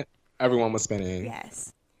spinning, everyone was spinning.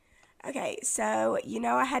 Yes. Okay, so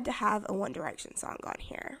I had to have a One Direction song on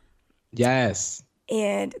here. Yes.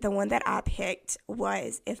 And the one that I picked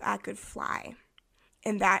was If I Could Fly.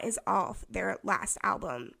 And that is off their latest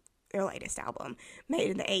album, Made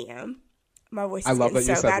in the AM. My voice is getting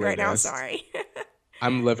so bad right now, sorry.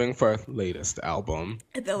 I'm living for latest album.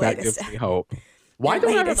 The latest. That gives me hope. Why do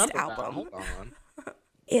I remember album. That? Hold on.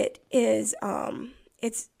 It is,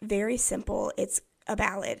 it's very simple. It's a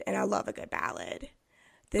ballad, and I love a good ballad.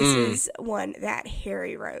 This is one that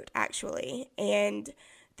Harry wrote, actually. And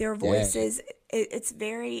their voices, it's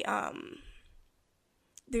very,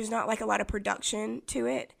 there's not like a lot of production to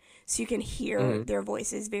it. So you can hear their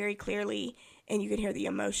voices very clearly, and you can hear the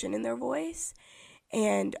emotion in their voice.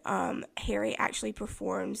 And Harry actually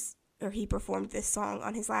performed this song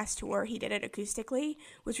on his last tour. He did it acoustically,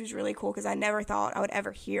 which was really cool because I never thought I would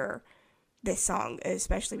ever hear this song,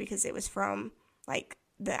 especially because it was from like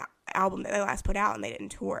the album that they last put out and they didn't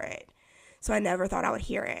tour it. So I never thought I would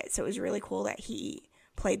hear it. So it was really cool that he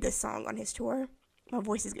played this song on his tour. My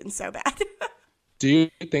voice is getting so bad. Do you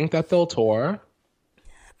think that they'll tour?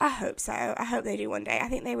 I hope so. I hope they do one day. I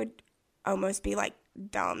think they would almost be like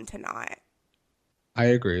dumb to not. I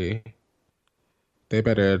agree. They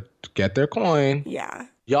better get their coin. Yeah.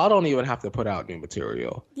 Y'all don't even have to put out new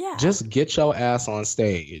material. Yeah. Just get your ass on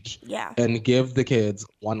stage. Yeah. And give the kids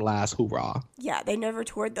one last hoorah. Yeah, they never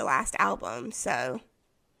toured the last album, so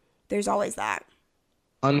there's always that.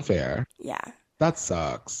 Unfair. Yeah. That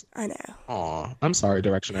sucks. I know. Aw, I'm sorry,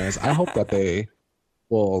 Directioners. I hope that they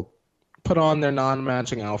will put on their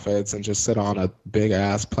non-matching outfits and just sit on a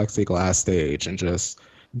big-ass plexiglass stage and just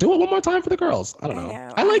do it one more time for the girls. I don't know.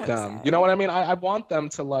 I like them. So. You know what I mean? I want them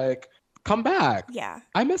to, like, come back. Yeah.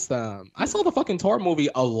 I miss them. I saw the fucking tour movie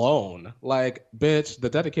alone. Like, bitch, the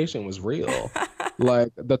dedication was real.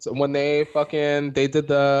 Like, that's when they did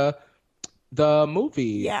the movie.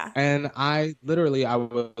 Yeah. And I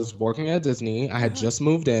was working at Disney. I had just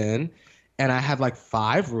moved in, and I had like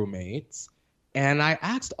 5 roommates. And I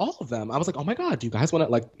asked all of them, I was like, oh my God, do you guys want to,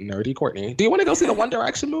 like, nerdy Courtney, do you want to go see the One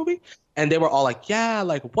Direction movie? And they were all like, yeah,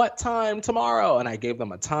 like, what time tomorrow? And I gave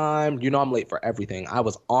them a time. You know I'm late for everything. I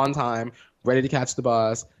was on time, ready to catch the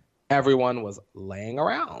bus. Everyone was laying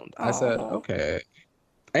around. I said, okay.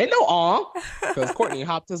 Ain't no aw, because Courtney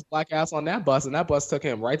hopped his black ass on that bus, and that bus took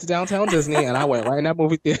him right to downtown Disney, and I went right in that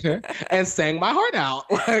movie theater and sang my heart out.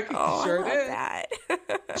 Like, sure did. That.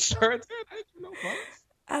 Sure did. I didn't know what.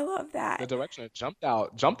 I love that. The Directioner jumped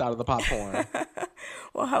out of the popcorn.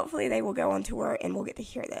 Well, hopefully they will go on tour and we'll get to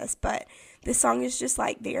hear this. But this song is just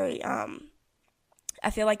like very, I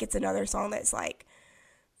feel like it's another song that's like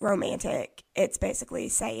romantic. It's basically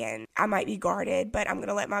saying, I might be guarded, but I'm going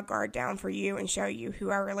to let my guard down for you and show you who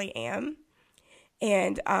I really am.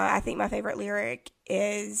 And I think my favorite lyric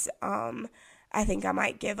is, I think I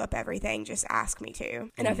might give up everything, just ask me to.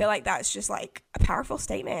 And I feel like that's just like a powerful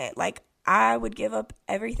statement. Like, I would give up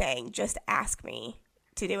everything. Just ask me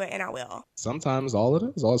to do it, and I will. Sometimes all it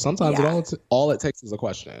is. Sometimes all it takes is a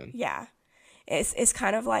question. Yeah, it's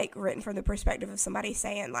kind of like written from the perspective of somebody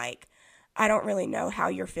saying like, I don't really know how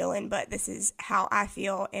you're feeling, but this is how I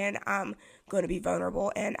feel, and I'm going to be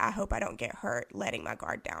vulnerable, and I hope I don't get hurt letting my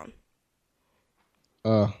guard down.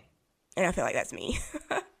 And I feel like that's me.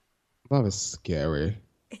 Love is scary.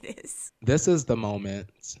 It is. This is the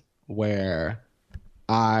moment where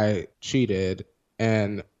I cheated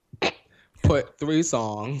and put 3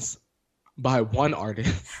 songs by one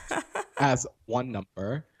artist as one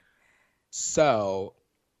number. So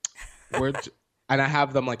and I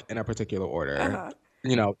have them like in a particular order,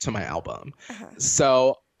 to my album.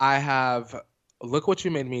 So I have Look What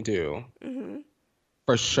You Made Me Do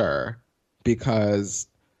for sure, because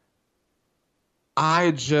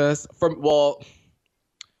there's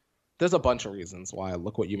a bunch of reasons why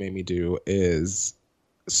Look What You Made Me Do is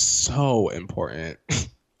so important.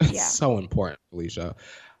 It's so important, Felicia.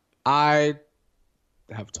 I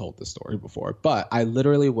have told this story before, but I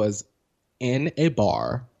literally was in a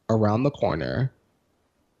bar around the corner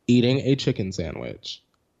eating a chicken sandwich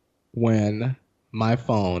when my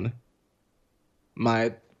phone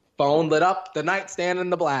lit up the nightstand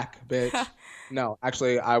in the black, bitch. No,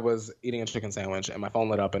 actually, I was eating a chicken sandwich and my phone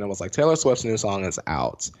lit up and it was like, Taylor Swift's new song is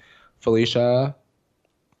out. Felicia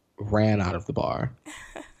ran out of the bar.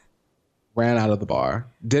 Ran out of the bar.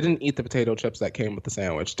 Didn't eat the potato chips that came with the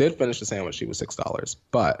sandwich. Did finish the sandwich. She was $6.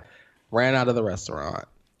 But ran out of the restaurant.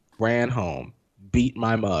 Ran home. Beat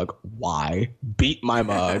my mug. Why? Beat my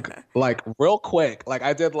mug. Like, real quick. Like,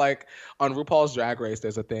 I did, like, on RuPaul's Drag Race,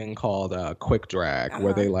 there's a thing called quick drag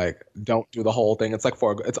where they, like, don't do the whole thing. It's, like,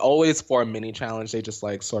 it's always for a mini challenge. They just,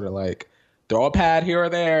 like, sort of, like, throw a pad here or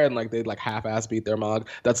there and, like, they'd, like, half-ass beat their mug.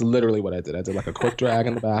 That's literally what I did. I did, like, a quick drag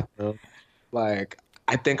in the bathroom. Like,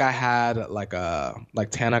 I think I had, like,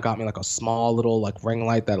 Tana got me, like, a small little, like, ring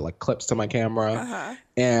light that, like, clips to my camera.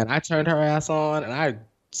 And I turned her ass on and I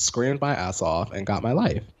screamed my ass off and got my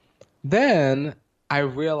life. Then I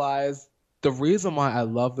realized the reason why I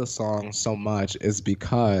love the song so much is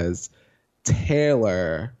because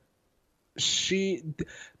Taylor, the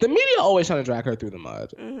media always trying to drag her through the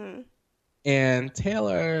mud. And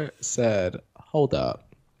Taylor said, hold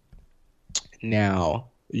up. Now,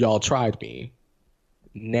 y'all tried me.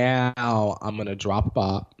 Now I'm going to drop a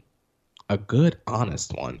bop, a good,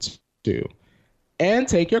 honest one, too, and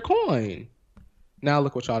take your coin. Now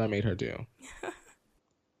look what y'all done made her do.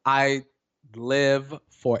 I live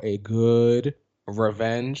for a good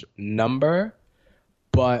revenge number,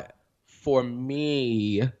 but for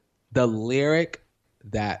me, the lyric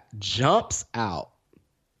that jumps out,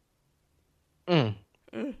 and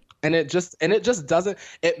it just doesn't.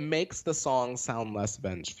 It makes the song sound less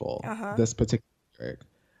vengeful. This particular lyric,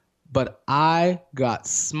 but I got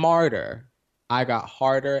smarter. I got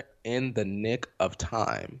harder in the nick of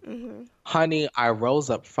time. Honey, I rose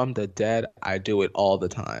up from the dead. I do it all the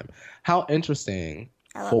time. How interesting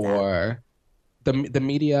for the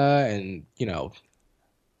media and, you know,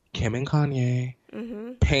 Kim and Kanye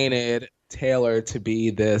painted Taylor to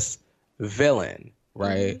be this villain,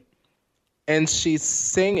 right? And she's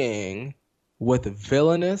singing with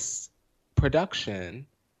villainous production,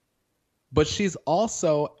 but she's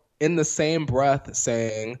also in the same breath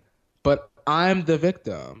saying, but I'm the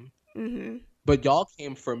victim. But y'all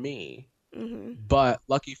came for me. But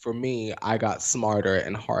lucky for me, I got smarter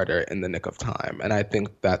and harder in the nick of time. And I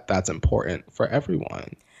think that that's important for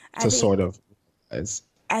everyone sort of realize.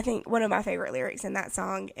 I think one of my favorite lyrics in that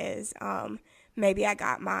song is, maybe I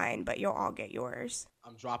got mine, but you'll all get yours.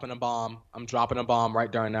 I'm dropping a bomb. I'm dropping a bomb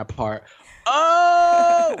right during that part.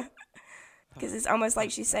 Oh! Because it's almost like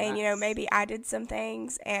she's saying, you know, maybe I did some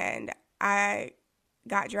things and I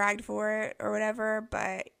got dragged for it or whatever,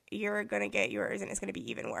 but you're going to get yours and it's going to be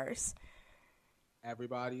even worse.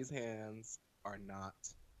 Everybody's hands are not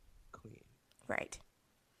clean. Right.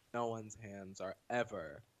 No one's hands are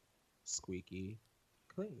ever squeaky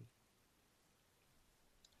clean.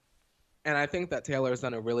 And I think that Taylor's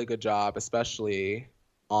done a really good job, especially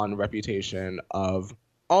on Reputation, of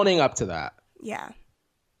owning up to that. Yeah.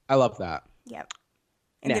 I love that. Yep.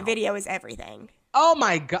 And the video is everything. Oh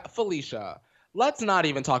my God, Felicia. Let's not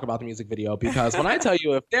even talk about the music video, because when I tell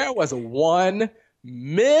you, if there was one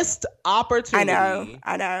missed opportunity.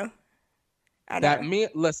 I know. That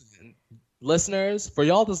listen, listeners, for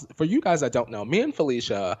you guys that don't know, me and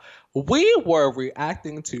Felicia, we were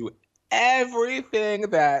reacting to everything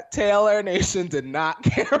that Taylor Nation did not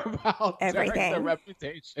care about during the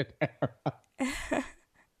Reputation era.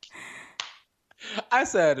 I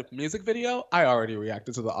said, music video? I already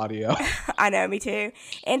reacted to the audio. I know, me too.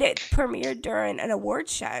 And it premiered during an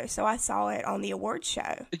awards show, so I saw it on the awards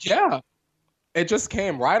show. Yeah. It just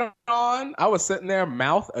came right on. I was sitting there,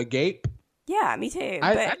 mouth agape. Yeah, me too.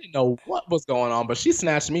 I didn't know what was going on, but she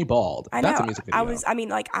snatched me bald. I know. That's a music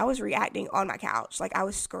video. I was reacting on my couch. Like, I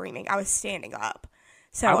was screaming. I was standing up.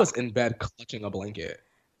 So I was in bed clutching a blanket.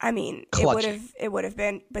 I mean, it would have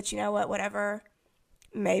been, but you know what? Whatever.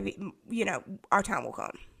 Maybe, you know, our time will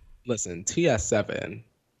come. Listen, TS7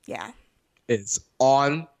 yeah, is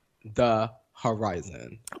on the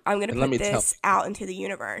horizon. I'm going to put this out into the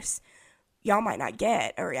universe. Y'all might not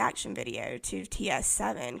get a reaction video to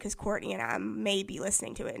TS7 because Courtney and I may be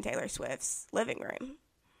listening to it in Taylor Swift's living room.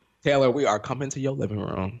 Taylor, we are coming to your living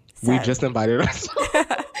room. So, we just invited us.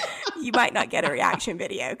 You might not get a reaction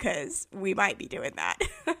video because we might be doing that.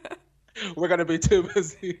 We're going to be too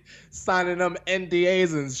busy signing them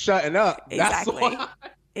NDAs and shutting up. Exactly. That's why.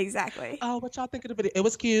 Exactly. Oh, what y'all think of the video? It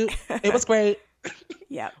was cute. It was great.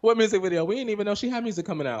 Yeah. What music video? We didn't even know she had music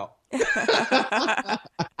coming out.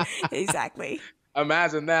 Exactly.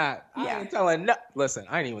 Imagine that. Yeah. I ain't telling listen,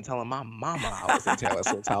 I ain't even telling my mama I was in Taylor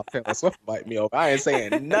Swift's house. Taylor Swift invite me over. I ain't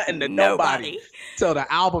saying nothing to nobody till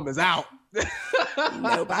the album is out.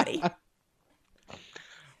 Nobody.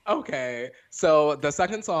 Okay, so the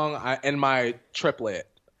second song in my triplet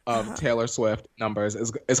of Taylor Swift numbers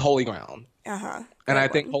is Holy Ground. Uh-huh. And I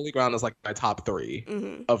Great think one. Holy Ground is like my top 3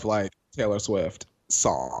 Mm-hmm. of like Taylor Swift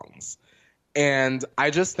songs. And I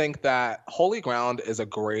just think that Holy Ground is a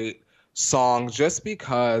great song just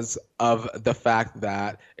because of the fact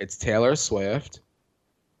that it's Taylor Swift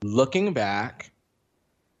looking back,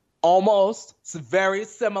 almost very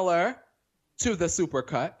similar to the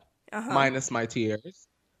Supercut, Uh-huh. minus my tears.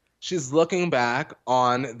 She's looking back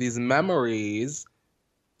on these memories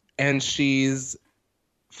and she's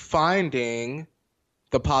finding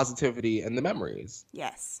the positivity in the memories,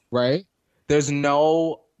 Yes. right? There's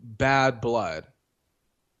no bad blood.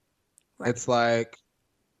 Right. It's like,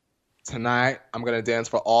 tonight I'm gonna dance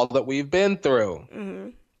for all that we've been through. Mm-hmm.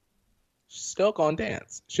 She's still gonna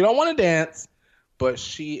dance. She don't want to dance, but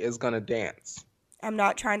she is gonna dance. I'm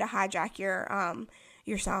not trying to hijack your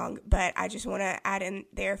song, but I just want to add in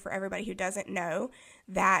there for everybody who doesn't know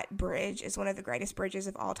that bridge is one of the greatest bridges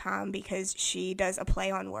of all time because she does a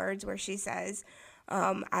play on words where she says,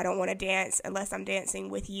 I don't want to dance unless I'm dancing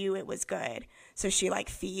with you. It was good. So she like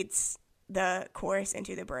feeds the chorus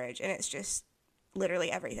into the bridge, and it's just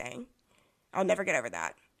literally everything. I'll never get over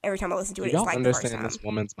that. Every time I listen to it, Do y'all it's like the first understand time. this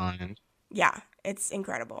woman's mind? Yeah, it's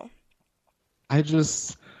incredible.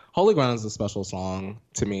 Holy Ground is a special song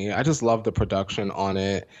to me. I just love the production on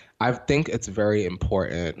it. I think it's very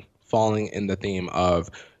important, falling in the theme of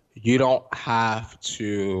you don't have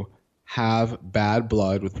to have bad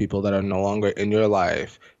blood with people that are no longer in your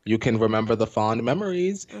life. You can remember the fond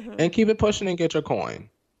memories and keep it pushing and get your coin.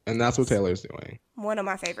 And that's what Taylor's doing. One of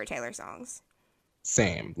my favorite Taylor songs.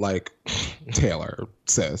 Same. Like, Taylor,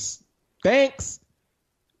 sis. Thanks.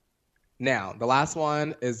 Now, the last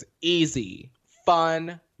one is easy,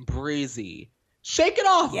 fun, breezy. Shake it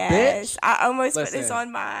off, Yes, bitch. I almost put this Listen.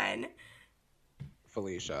 on mine.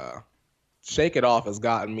 Felicia, Shake It Off has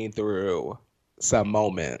gotten me through some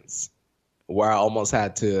moments where I almost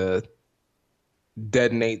had to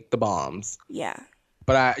detonate the bombs. Yeah.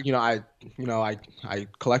 But I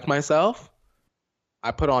collect myself.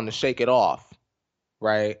 I put on the Shake It Off,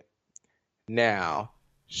 right? Now,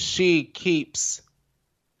 she keeps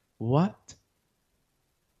what?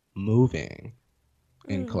 Moving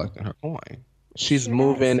and collecting her coin. She's Sure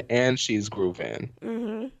moving does. and she's grooving.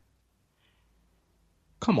 Mm-hmm.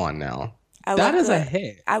 Come on now. That is a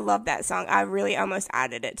hit. I love that song. I really almost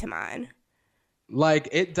added it to mine. Like,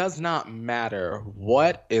 it does not matter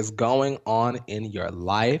what is going on in your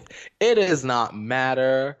life. It does not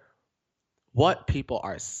matter what people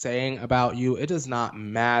are saying about you. It does not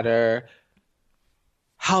matter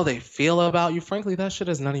how they feel about you. Frankly, that shit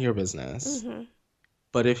is none of your business. Mm-hmm.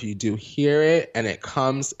 But if you do hear it and it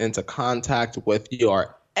comes into contact with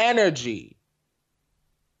your energy,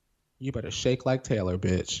 you better shake like Taylor,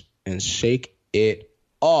 bitch, and shake it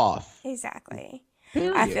off. Exactly.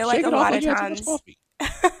 Period. I feel like Shake a it off lot of you had too much times coffee.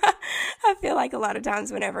 I feel like a lot of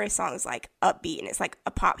times whenever a song is like upbeat and it's like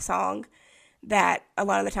a pop song, that a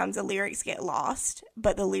lot of the times the lyrics get lost,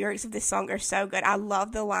 but the lyrics of this song are so good. I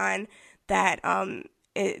love the line that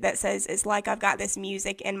that says, "It's like I've got this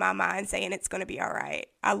music in my mind saying it's going to be all right."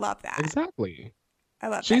 I love that. Exactly. I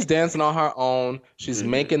love She's that. dancing on her own. She's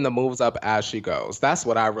making the moves up as she goes. That's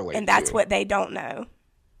what I relate And that's to. what they don't know.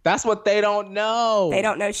 That's what they don't know. They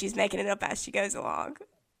don't know she's making it up as she goes along.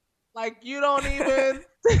 Like, you don't even...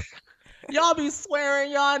 Y'all be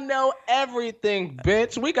swearing y'all know everything,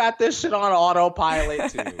 bitch. We got this shit on autopilot,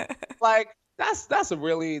 too. Like, that's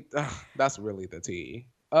really the tea.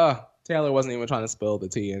 Taylor wasn't even trying to spill the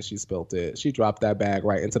tea, and she spilled it. She dropped that bag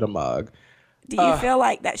right into the mug. Do you feel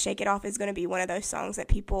like that Shake It Off is going to be one of those songs that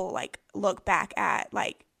people like look back at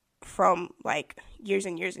like from like years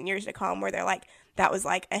and years and years to come where they're like, that was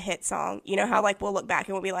like a hit song? You know how like we'll look back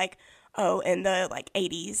and we'll be like, oh, in the like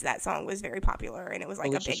 80s that song was very popular and it was like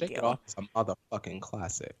Alicia, a big Shake deal. It Off is a motherfucking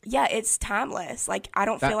classic. Yeah, it's timeless. Like I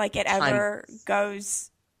don't feel like it ever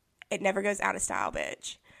goes, it never goes out of style,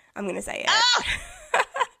 bitch. I'm going to say it.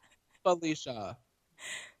 Felicia,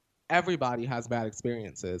 everybody has bad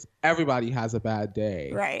experiences. Everybody has a bad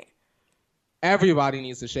day. Right. Everybody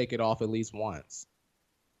needs to shake it off at least once.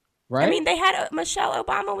 Right? I mean, they had Michelle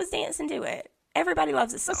Obama was dancing to it. Everybody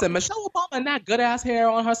loves this song. Listen, Michelle Obama and that good ass hair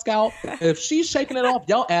on her scalp, if she's shaking it off,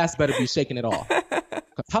 your ass better be shaking it off.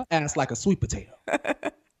 Because her ass like a sweet potato.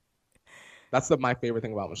 That's my favorite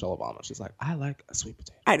thing about Michelle Obama. She's like, I like a sweet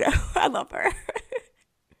potato. I know. I love her.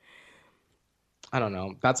 I don't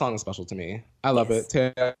know. That song is special to me. I love Yes.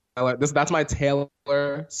 it. Taylor, that's my Taylor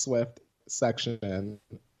Swift section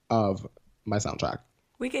of my soundtrack.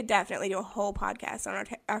 We could definitely do a whole podcast on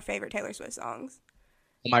our favorite Taylor Swift songs.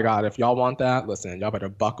 Oh my God, if y'all want that, listen, y'all better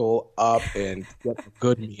buckle up and get a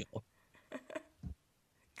good meal.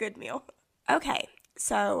 Good meal. Okay,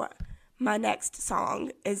 so my next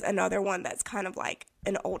song is another one that's kind of like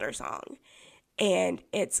an older song, and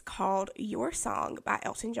it's called Your Song by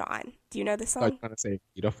Elton John. Do you know this I was song? trying to say,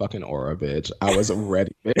 eat a fucking aura, bitch. I was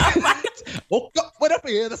ready, Oh my, bitch. Woke up, went up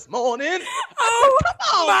here this morning. I oh said,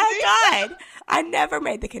 come on, my bitch. God. I never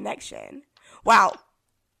made the connection. Wow.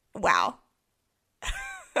 Wow.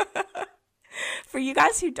 For you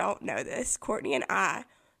guys who don't know this, Courtney and I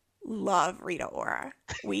love Rita Ora.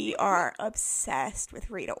 We are obsessed with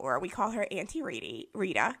Rita Ora. We call her Auntie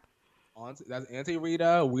Rita. That's Auntie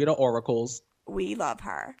Rita, Rita Oracles. We love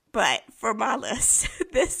her. But for my list,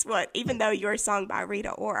 this one, even though Your Song by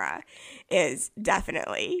Rita Ora is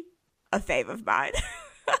definitely a fave of mine.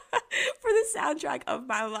 For the soundtrack of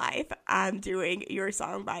my life, I'm doing Your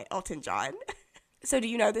Song by Elton John. So do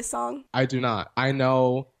you know this song? I do not. I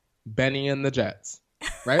know Benny and the Jets.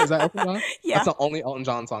 Right? Is that Elton John? Yeah. That's the only Elton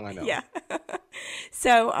John song I know. Yeah.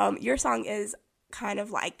 So Your Song is kind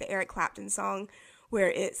of like the Eric Clapton song where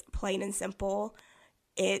it's plain and simple.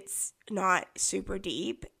 It's not super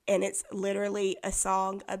deep, and it's literally a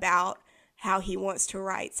song about how he wants to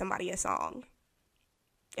write somebody a song,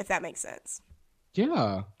 if that makes sense.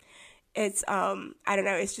 Yeah. It's I don't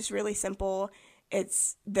know, it's just really simple.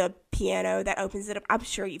 It's the piano that opens it up. I'm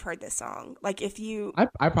sure you've heard this song. Like if you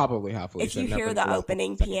I probably have, if Felicia. you Never hear the realized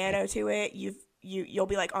opening second. piano to it, you'll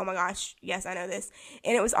be like, "Oh my gosh, yes, I know this."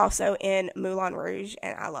 And it was also in Moulin Rouge,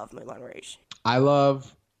 and I love Moulin Rouge. I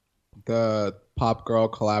love the pop girl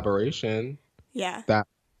collaboration Yeah. that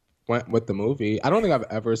went with the movie. I don't think I've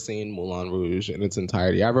ever seen Moulin Rouge in its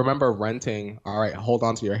entirety. I remember renting, all right, hold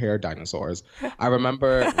on to your hair, dinosaurs. I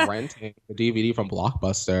remember renting the DVD from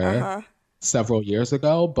Blockbuster Uh-huh. several years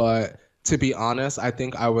ago, but to be honest, I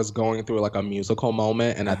think I was going through like a musical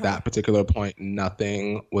moment, and at that particular point,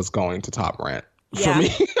 nothing was going to top Rent for Yeah. me.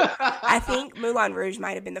 I think Moulin Rouge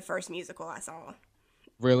might have been the first musical I saw.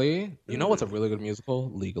 Really? You know what's a really good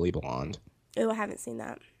musical? Legally Blonde. Oh, I haven't seen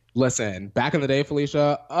that. Listen, back in the day,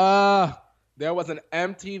 Felicia, there was an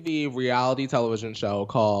MTV reality television show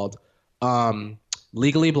called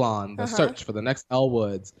Legally Blonde, The Search for the Next Elle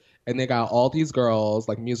Woods. And they got all these girls,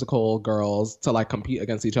 like musical girls, to like compete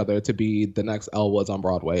against each other to be the next Elle Woods on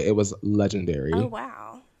Broadway. It was legendary. Oh,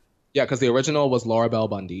 wow. Yeah, because the original was Laura Bell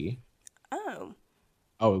Bundy. Oh,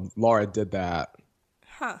 Oh, Laura did that.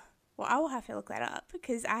 huh. Well, I will have to look that up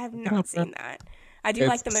because I have not seen that. I do It's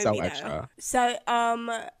like the movie so though. extra.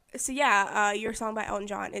 So yeah, Your Song by Elton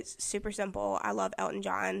John. It's super simple. I love Elton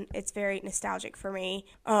John. It's very nostalgic for me.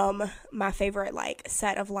 My favorite like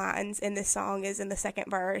set of lines in this song is in the second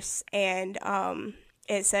verse, and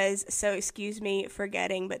it says, "So excuse me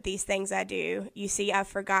forgetting, but these things I do. You see, I've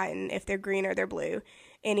forgotten if they're green or they're blue.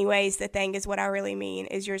 Anyways, the thing is, what I really mean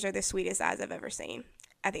is yours are the sweetest eyes I've ever seen."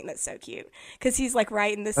 I think that's so cute because he's like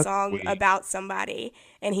writing this That's song sweet. about somebody,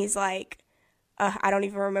 and he's like, I don't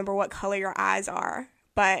even remember what color your eyes are,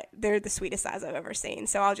 but they're the sweetest eyes I've ever seen.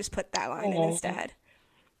 So I'll just put that line in Aw. instead.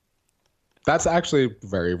 That's actually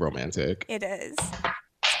very romantic. It is.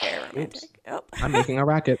 It's very romantic. Oh. I'm making a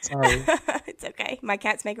racket. Sorry. It's okay. My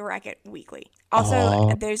cats make a racket weekly. Also,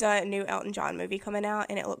 Aw. there's a new Elton John movie coming out,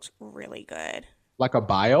 and it looks really good. Like a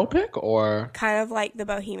biopic or? Kind of like the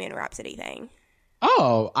Bohemian Rhapsody thing.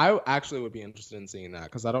 Oh, I actually would be interested in seeing that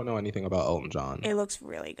because I don't know anything about Elton John. It looks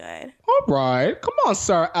really good. All right. Come on,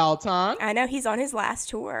 Sir Elton. I know he's on his last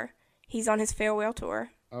tour. He's on his farewell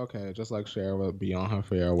tour. Okay, just like Cher would be on her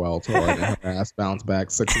farewell tour and her ass bounce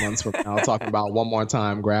back 6 months from now talking about one more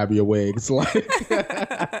time, grab your wigs. Like,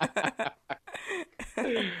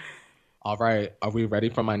 all right, are we ready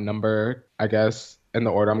for my number? I guess in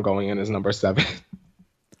the order I'm going in is number 7.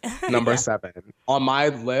 Number 7. On my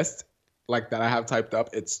list, like that I have typed up,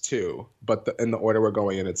 it's 2, but in the order we're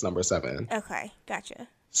going in, it's number 7. Okay, gotcha.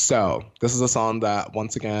 So this is a song that,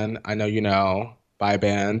 once again, I know you know, by a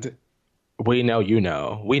band. We know you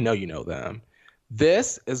know. We know you know them.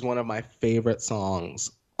 This is one of my favorite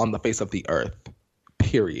songs on the face of the earth,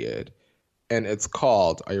 period. And it's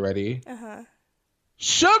called, are you ready? Uh-huh.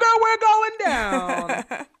 Sugar, We're Going Down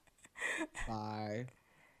by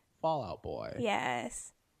Fall Out Boy.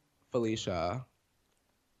 Yes. Felicia.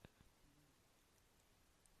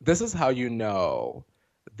 This is how you know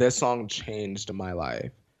this song changed my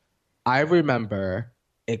life. I remember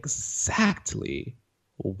exactly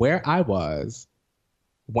where I was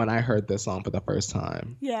when I heard this song for the first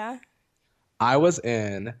time. Yeah. I was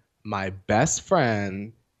in my best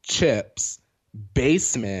friend Chip's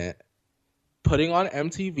basement putting on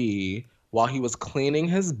MTV while he was cleaning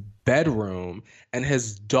his bedroom, and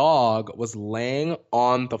his dog was laying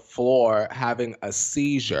on the floor having a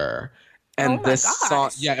seizure. Oh And my this song,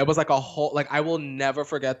 gosh. yeah, it was like a whole, like, I will never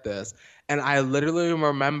forget this. And I literally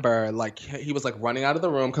remember, like, he was like running out of the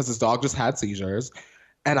room because his dog just had seizures.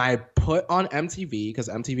 And I put on MTV because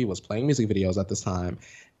MTV was playing music videos at this time.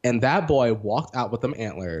 And that boy walked out with them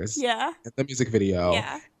antlers Yeah. in the music video.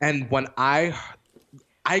 Yeah. And when I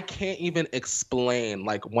can't even explain,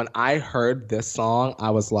 like, when I heard this song,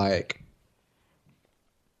 I was like,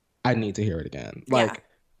 I need to hear it again. Yeah. Like,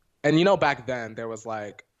 and you know, back then there was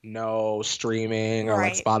like no streaming or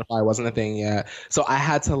like Right. Spotify wasn't a thing yet. So I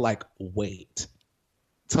had to like wait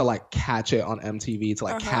to like catch it on MTV, to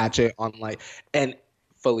like catch it on like, and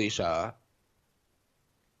Felicia,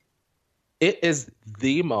 it is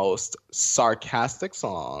the most sarcastic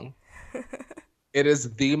song. It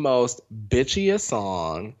is the most bitchiest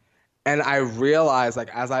song. And I realized, like,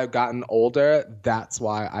 as I've gotten older, that's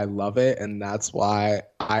why I love it and that's why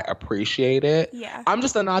I appreciate it. Yeah. I'm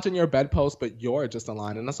just a notch in your bedpost, but you're just a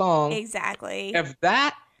line in a song. Exactly. If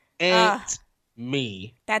that ain't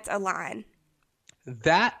me, That's a line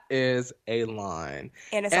that is a line.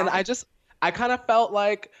 in a song. And I kind of felt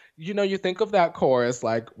like, you know, you think of that chorus,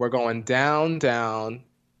 like, we're going down, down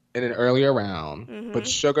in an earlier round, but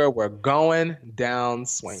Sugar, we're going down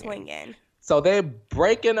swinging. So they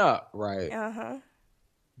breaking up, right? Uh-huh.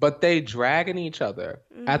 But they dragging each other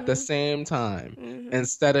at the same time.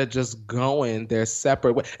 Instead of just going their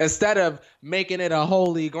separate way. Instead of making it a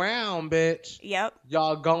holy ground, bitch. Yep.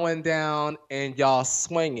 Y'all going down and y'all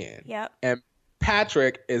swinging. Yep. And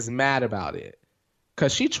Patrick is mad about it.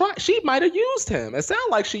 Because she might have used him. It sounded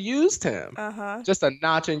like she used him. Uh-huh. Just a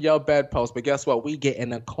notch in your bedpost. But guess what? We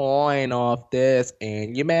getting a coin off this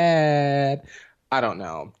and you mad. I don't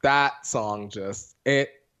know. That song just, if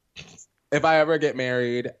I ever get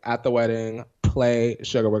married at the wedding, play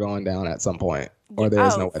Sugar We're Going Down at some point. Or there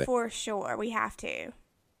is no wedding. For sure. We have to.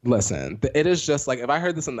 Listen, it is just like, if I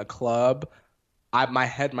heard this in the club, my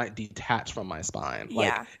head might detach from my spine. Like,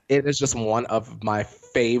 Yeah. it is just one of my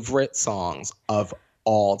favorite songs of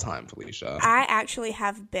all time, Felicia. I actually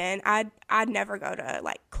have been, I'd never go to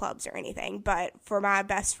like clubs or anything, but for my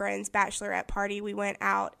best friend's bachelorette party, we went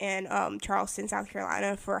out in Charleston, South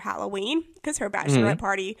Carolina for Halloween because her bachelorette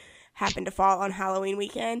party happened to fall on Halloween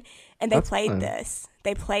weekend, and they played this.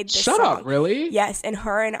 They played this Shut song. up, really? Yes, and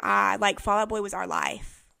her and I, like, Fall Out Boy was our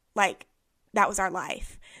life. Like, that was our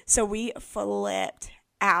life. So we flipped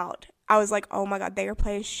out. I was like, oh my God, they are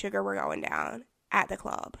playing Sugar We're Going Down at the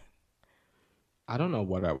club. I don't know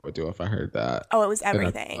what I would do if I heard that. Oh, it was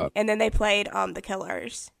everything. And then they played The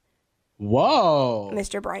Killers. Whoa.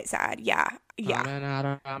 Mr. Brightside. Yeah. Yeah. Coming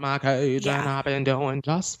out of my cage and I've been doing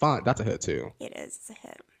just fine. That's a hit too. It is. It's a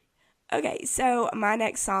hit. Okay, so my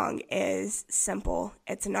next song is simple.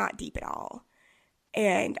 It's not deep at all.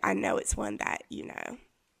 And I know it's one that you know.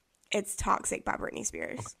 It's Toxic by Britney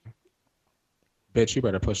Spears. Okay. Bitch, you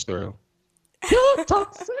better push through. You're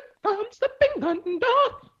toxic. I'm slipping under.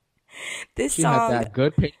 This She song, had that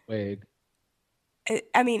good pink wig.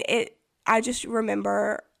 I just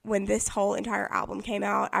remember when this whole entire album came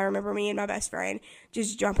out, I remember me and my best friend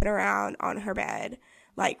just jumping around on her bed,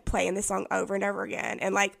 like playing this song over and over again.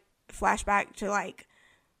 And like flashback to like,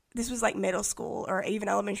 this was like middle school or even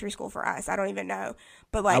elementary school for us. I don't even know.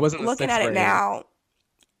 But like looking at it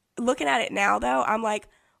now though, I'm like,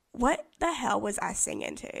 what the hell was I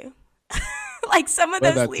singing to? Like some of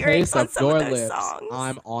those lyrics on some of those songs.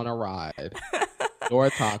 I'm on a ride.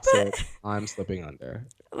 You're toxic. I'm slipping under.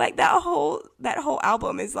 Like that whole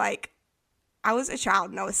album is like, I was a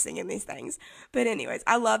child and I was singing these things. But anyways,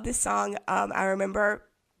 I love this song. I remember,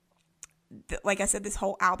 like I said, this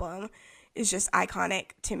whole album is just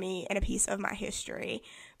iconic to me and a piece of my history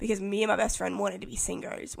because me and my best friend wanted to be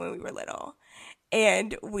singers when we were little,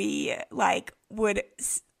 and we like would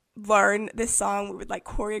learn this song. We would like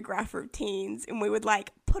choreograph routines and we would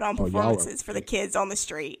like put on performances for the kids on the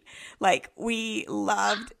street. Like we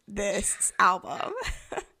loved this album.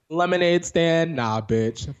 Lemonade stand? Nah,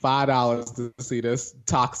 bitch. $5 to see this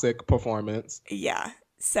toxic performance. Yeah.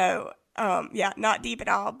 So, yeah, not deep at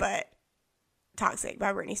all, but Toxic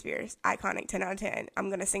by Britney Spears. Iconic, 10 out of 10. I'm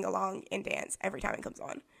going to sing along and dance every time it comes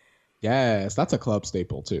on. Yes, that's a club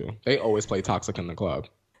staple too. They always play Toxic in the club.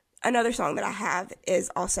 Another song that I have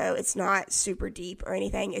is also, it's not super deep or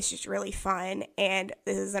anything. It's just really fun. And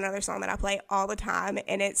this is another song that I play all the time.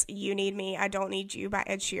 And it's You Need Me, I Don't Need You by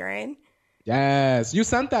Ed Sheeran. Yes, you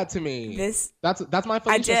sent that to me. That's my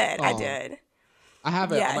Felicia song. I did. I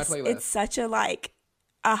have it on my playlist. It's such a like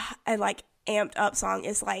amped up song.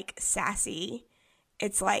 It's like sassy.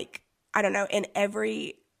 It's like, I don't know, in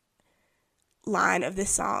every line of this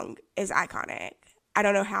song is iconic. I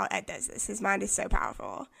don't know how Ed does this. His mind is so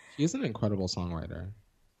powerful. He's an incredible songwriter.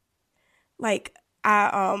 Like,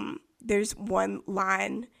 there's one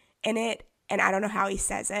line in it, and I don't know how he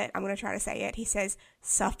says it. I'm going to try to say it. He says,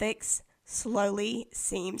 suffix slowly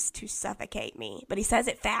seems to suffocate me. But he says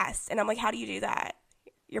it fast, and I'm like, how do you do that?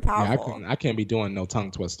 You're powerful. Yeah, I can't be doing no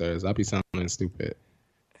tongue twisters. I'd be sounding stupid.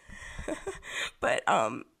 But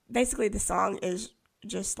basically the song is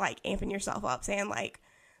just like amping yourself up, saying like,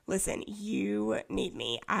 listen, you need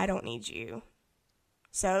me, I don't need you,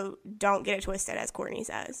 so don't get it twisted, as Courtney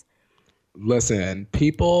says. Listen,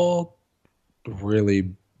 people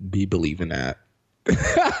really be believing that.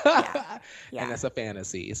 Yeah. And that's a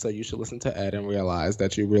fantasy. So you should listen to Ed and realize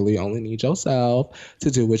that you really only need yourself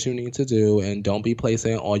to do what you need to do, and don't be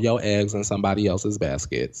placing all your eggs in somebody else's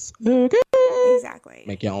baskets. Okay. Exactly.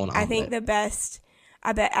 Make your own omelet. I think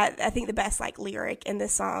the best like lyric in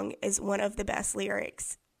this song is one of the best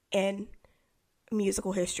lyrics in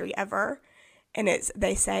musical history ever. And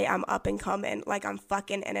they say, I'm up and coming like I'm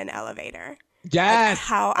fucking in an elevator. Yes. Like,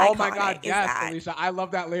 how iconic oh my God. Yes, that? Felicia. I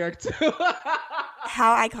love that lyric too.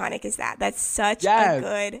 How iconic is that? That's such a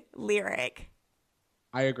good lyric.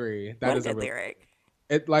 I agree. That is a good lyric.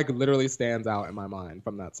 It like literally stands out in my mind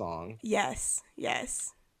from that song. Yes.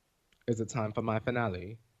 Yes. Is it time for my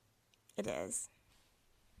finale? It is.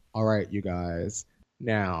 All right, you guys.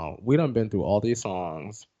 Now, we done been through all these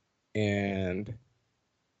songs, and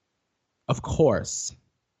of course,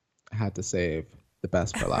 I had to save the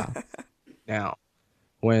best for last. Now,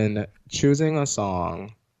 when choosing a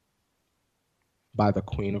song by the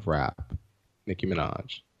queen of rap, Nicki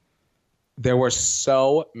Minaj, there were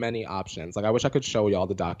so many options. Like, I wish I could show y'all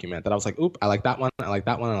the document that I was like, oop, I like that one, I like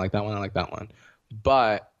that one, I like that one, I like that one.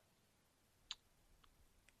 But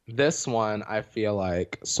this one, I feel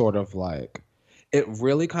like, sort of like, it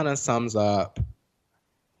really kind of sums up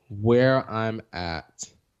where I'm at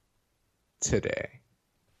today.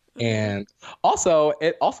 And also,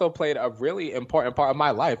 it also played a really important part of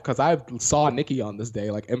my life because I saw Nicki on this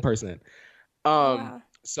day, like in person. Wow.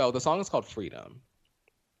 So the song is called Freedom.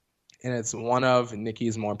 And it's one of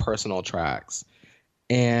Nicki's more personal tracks.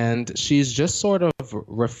 And she's just sort of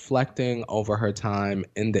reflecting over her time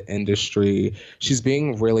in the industry. She's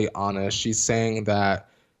being really honest. She's saying that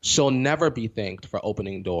she'll never be thanked for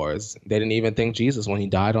opening doors. They didn't even thank Jesus when he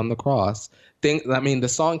died on the cross. The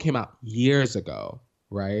song came out years ago,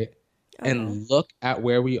 right? And look at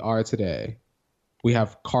where we are today. We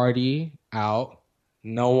have Cardi out.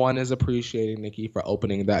 No one is appreciating Nicki for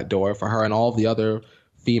opening that door for her and all the other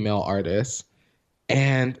female artists.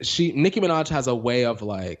 And Nicki Minaj has a way of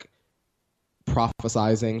like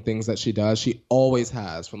prophesizing things that she does. She always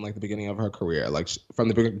has from like the beginning of her career. Like from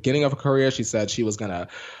the beginning of her career, she said she was gonna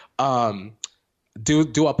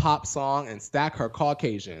do a pop song and stack her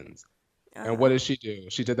Caucasians. And what did she do?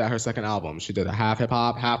 She did that her second album. She did a half hip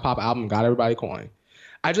hop, half pop album, got everybody coin.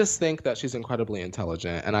 I just think that she's incredibly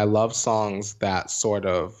intelligent, and I love songs that sort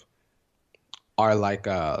of are like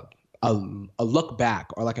a look back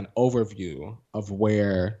or like an overview of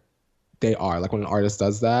where they are, like when an artist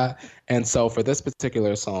does that. And so for this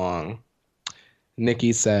particular song,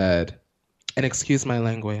 Nicki said, and excuse my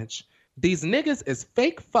language, these niggas is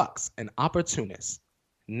fake fucks and opportunists.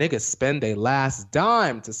 Niggas spend their last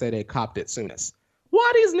dime to say they copped it soonest.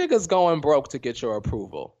 Why these niggas going broke to get your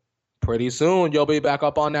approval? Pretty soon you'll be back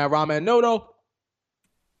up on that ramen noodle.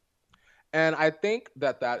 And I think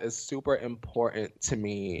that is super important to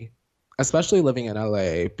me, especially living in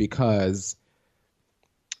LA, because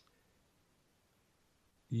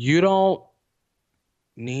you don't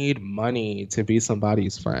need money to be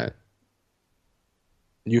somebody's friend.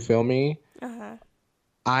 You feel me? Uh-huh.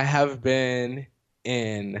 I have been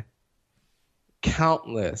in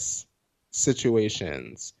countless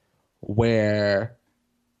situations where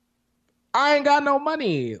I ain't got no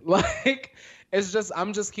money. Like,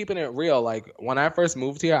 I'm just keeping it real. Like, when I first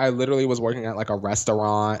moved here, I literally was working at like a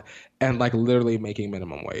restaurant and like literally making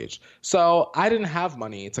minimum wage. So I didn't have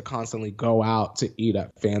money to constantly go out to eat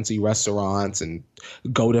at fancy restaurants and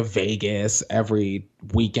go to Vegas every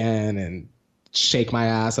weekend and shake my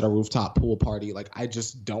ass at a rooftop pool party. Like, I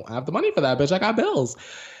just don't have the money for that, bitch. I got bills.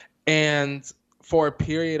 And for a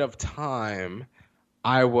period of time,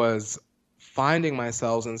 I was finding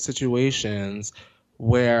myself in situations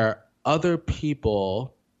where other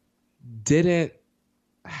people didn't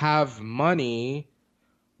have money,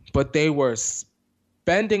 but they were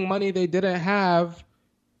spending money they didn't have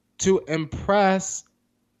to impress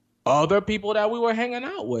other people that we were hanging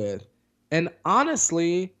out with. And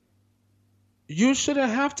honestly, you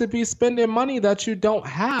shouldn't have to be spending money that you don't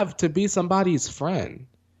have to be somebody's friend.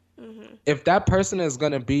 If that person is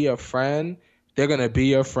going to be your friend, they're going to be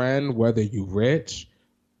your friend whether you rich,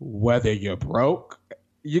 whether you're broke.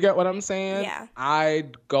 You get what I'm saying? Yeah.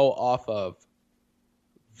 I'd go off of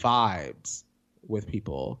vibes with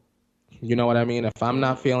people. You know what I mean? If I'm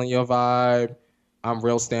not feeling your vibe, I'm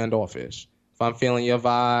real standoffish. If I'm feeling your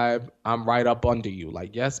vibe, I'm right up under you.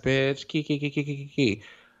 Like, yes, bitch. Key.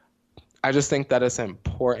 I just think that it's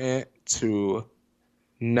important to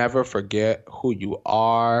never forget who you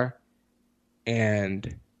are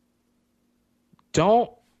and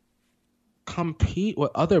don't compete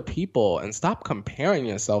with other people and stop comparing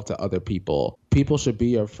yourself to other people. People should be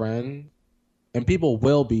your friend and people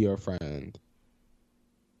will be your friend.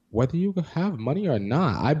 Whether you have money or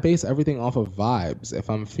not, I base everything off of vibes. If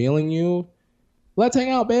I'm feeling you, let's hang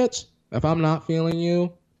out, bitch. If I'm not feeling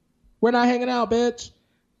you, we're not hanging out, bitch.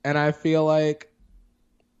 And I feel like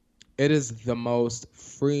it is the most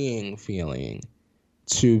freeing feeling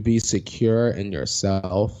to be secure in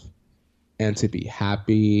yourself and to be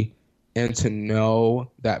happy and to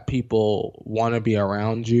know that people want to be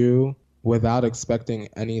around you without expecting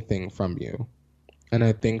anything from you. And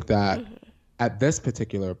I think that at this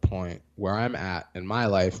particular point where I'm at in my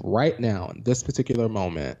life right now, in this particular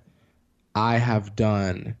moment, I have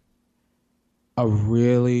done a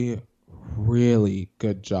really, really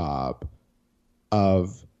good job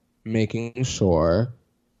of making sure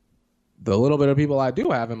the little bit of people I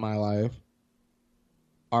do have in my life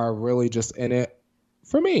are really just in it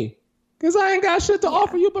for me. Because I ain't got shit to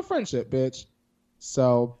offer you but friendship, bitch.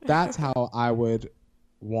 So that's how I would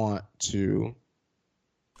want to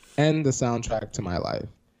end the soundtrack to my life.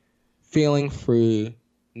 Feeling free,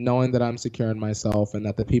 knowing that I'm secure in myself and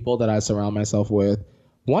that the people that I surround myself with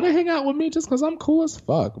want to hang out with me just because I'm cool as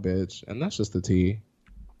fuck, bitch. And that's just the tea.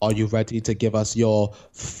 Are you ready to give us your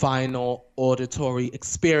final auditory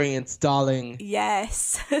experience, darling?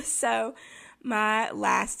 Yes. So my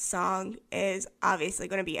last song is obviously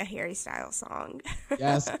going to be a Harry Styles song.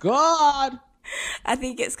 Yes, God. I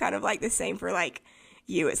think it's kind of like the same for like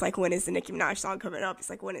you. It's like, when is the Nicki Minaj song coming up? It's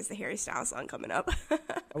like, when is the Harry Styles song coming up?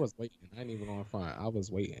 I was waiting. I ain't even on front. I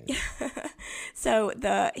was waiting. So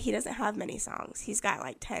he doesn't have many songs. He's got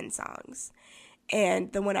like 10 songs.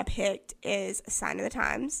 And the one I picked is Sign of the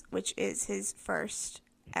Times, which is his first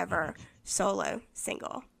ever solo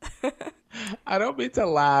single. I don't mean to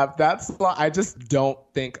laugh. I just don't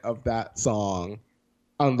think of that song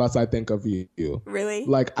unless I think of you. Really?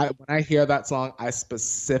 Like, when I hear that song, I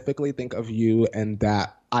specifically think of you and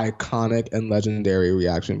that iconic and legendary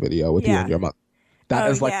reaction video with you and your mother. That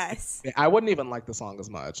is like, yes. I wouldn't even like the song as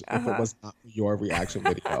much if it was not your reaction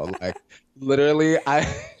video. Like, literally,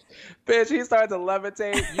 bitch, he started to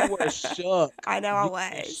levitate. You were shook. I know I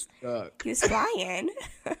was. He was flying.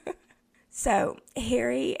 So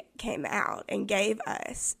Harry came out and gave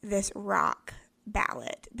us this rock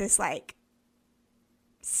ballad, this like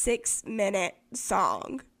 6-minute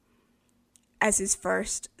song as his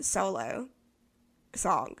first solo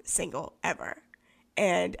single ever.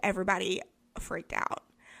 And everybody freaked out.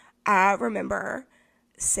 I remember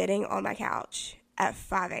sitting on my couch at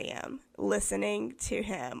 5 a.m. listening to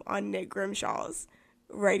him on Nick Grimshaw's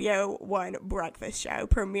Radio 1 breakfast show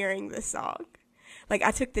premiering this song. Like,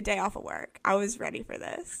 I took the day off of work. I was ready for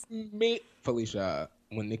this. Me, Felicia,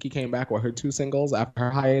 when Nicki came back with her 2 singles after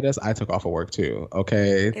her hiatus, I took off of work too.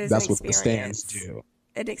 Okay, that's what the stands do.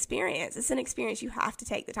 An experience. It's an experience. You have to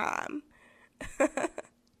take the time.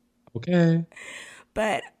 Okay.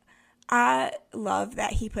 But I love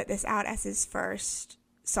that he put this out as his first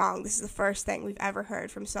song. This is the first thing we've ever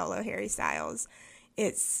heard from solo Harry Styles.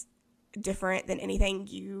 It's different than anything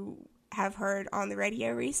you have heard on the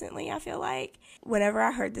radio recently, I feel like. Whenever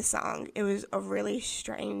I heard the song, it was a really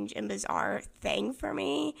strange and bizarre thing for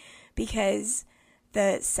me because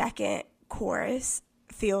the second chorus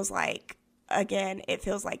feels like, again, it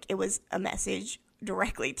feels like it was a message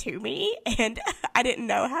directly to me, and I didn't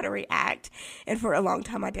know how to react. And for a long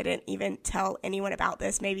time, I didn't even tell anyone about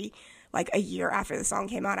this. Maybe like a year after the song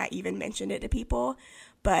came out, I even mentioned it to people.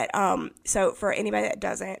 But so for anybody that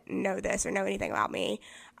doesn't know this or know anything about me,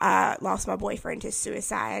 I lost my boyfriend to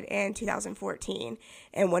suicide in 2014.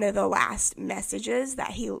 And one of the last messages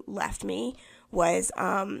that he left me was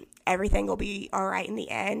everything will be all right in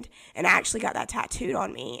the end. And I actually got that tattooed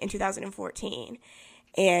on me in 2014.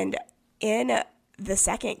 And in the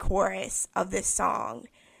second chorus of this song,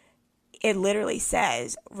 it literally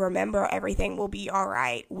says, remember, everything will be all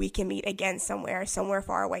right. We can meet again somewhere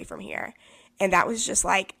far away from here. And that was just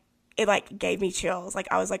like, it like gave me chills. Like,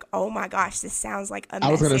 I was like, oh my gosh, this sounds like a message.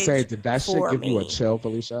 I was going to say, did that shit give you a chill,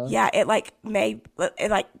 Felicia? Yeah, it was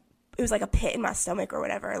like a pit in my stomach or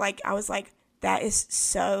whatever. Like, I was like, That is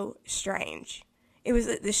so strange. It was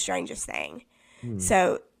the strangest thing.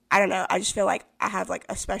 So I don't know. I just feel like I have like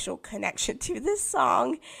a special connection to this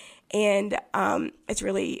song, and it's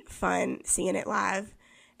really fun seeing it live.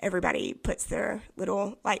 Everybody puts their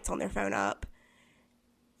little lights on their phone up,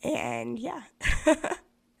 and yeah.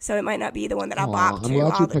 So it might not be the one that I bop to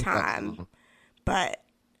all the time, but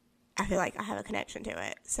I feel like I have a connection to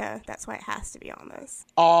it. So that's why it has to be on this.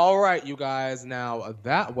 All right, you guys. Now,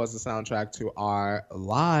 that was the soundtrack to our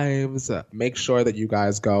lives. Make sure that you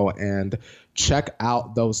guys go and check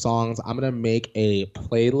out those songs. I'm going to make a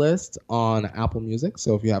playlist on Apple Music.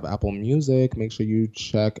 So if you have Apple Music, make sure you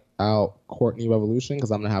check out Courtney Revolution, because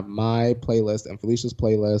I'm going to have my playlist and Felicia's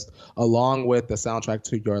playlist along with the soundtrack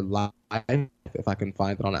to your life, if I can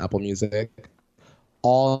find it on Apple Music,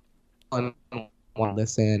 all on one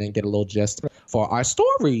listen and get a little gist for our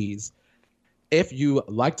stories. If you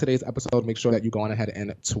like today's episode, make sure that you go on ahead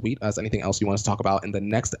and tweet us anything else you want us to talk about in the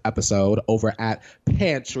next episode over at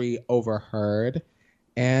Pantry Overheard.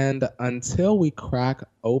 And until we crack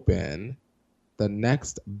open the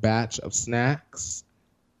next batch of snacks,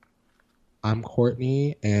 I'm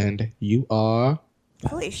Courtney and you are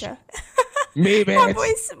Felicia. Me, bitch.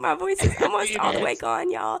 My voice is almost all the way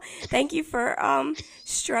gone, y'all. Thank you for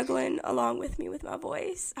struggling along with me with my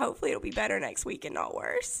voice. Hopefully it'll be better next week and not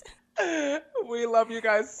worse. We love you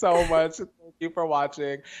guys so much. Thank you for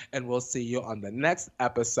watching, and we'll see you on the next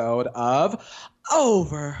episode of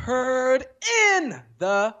Overheard in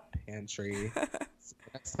the Pantry. See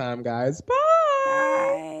you next time, guys. Bye.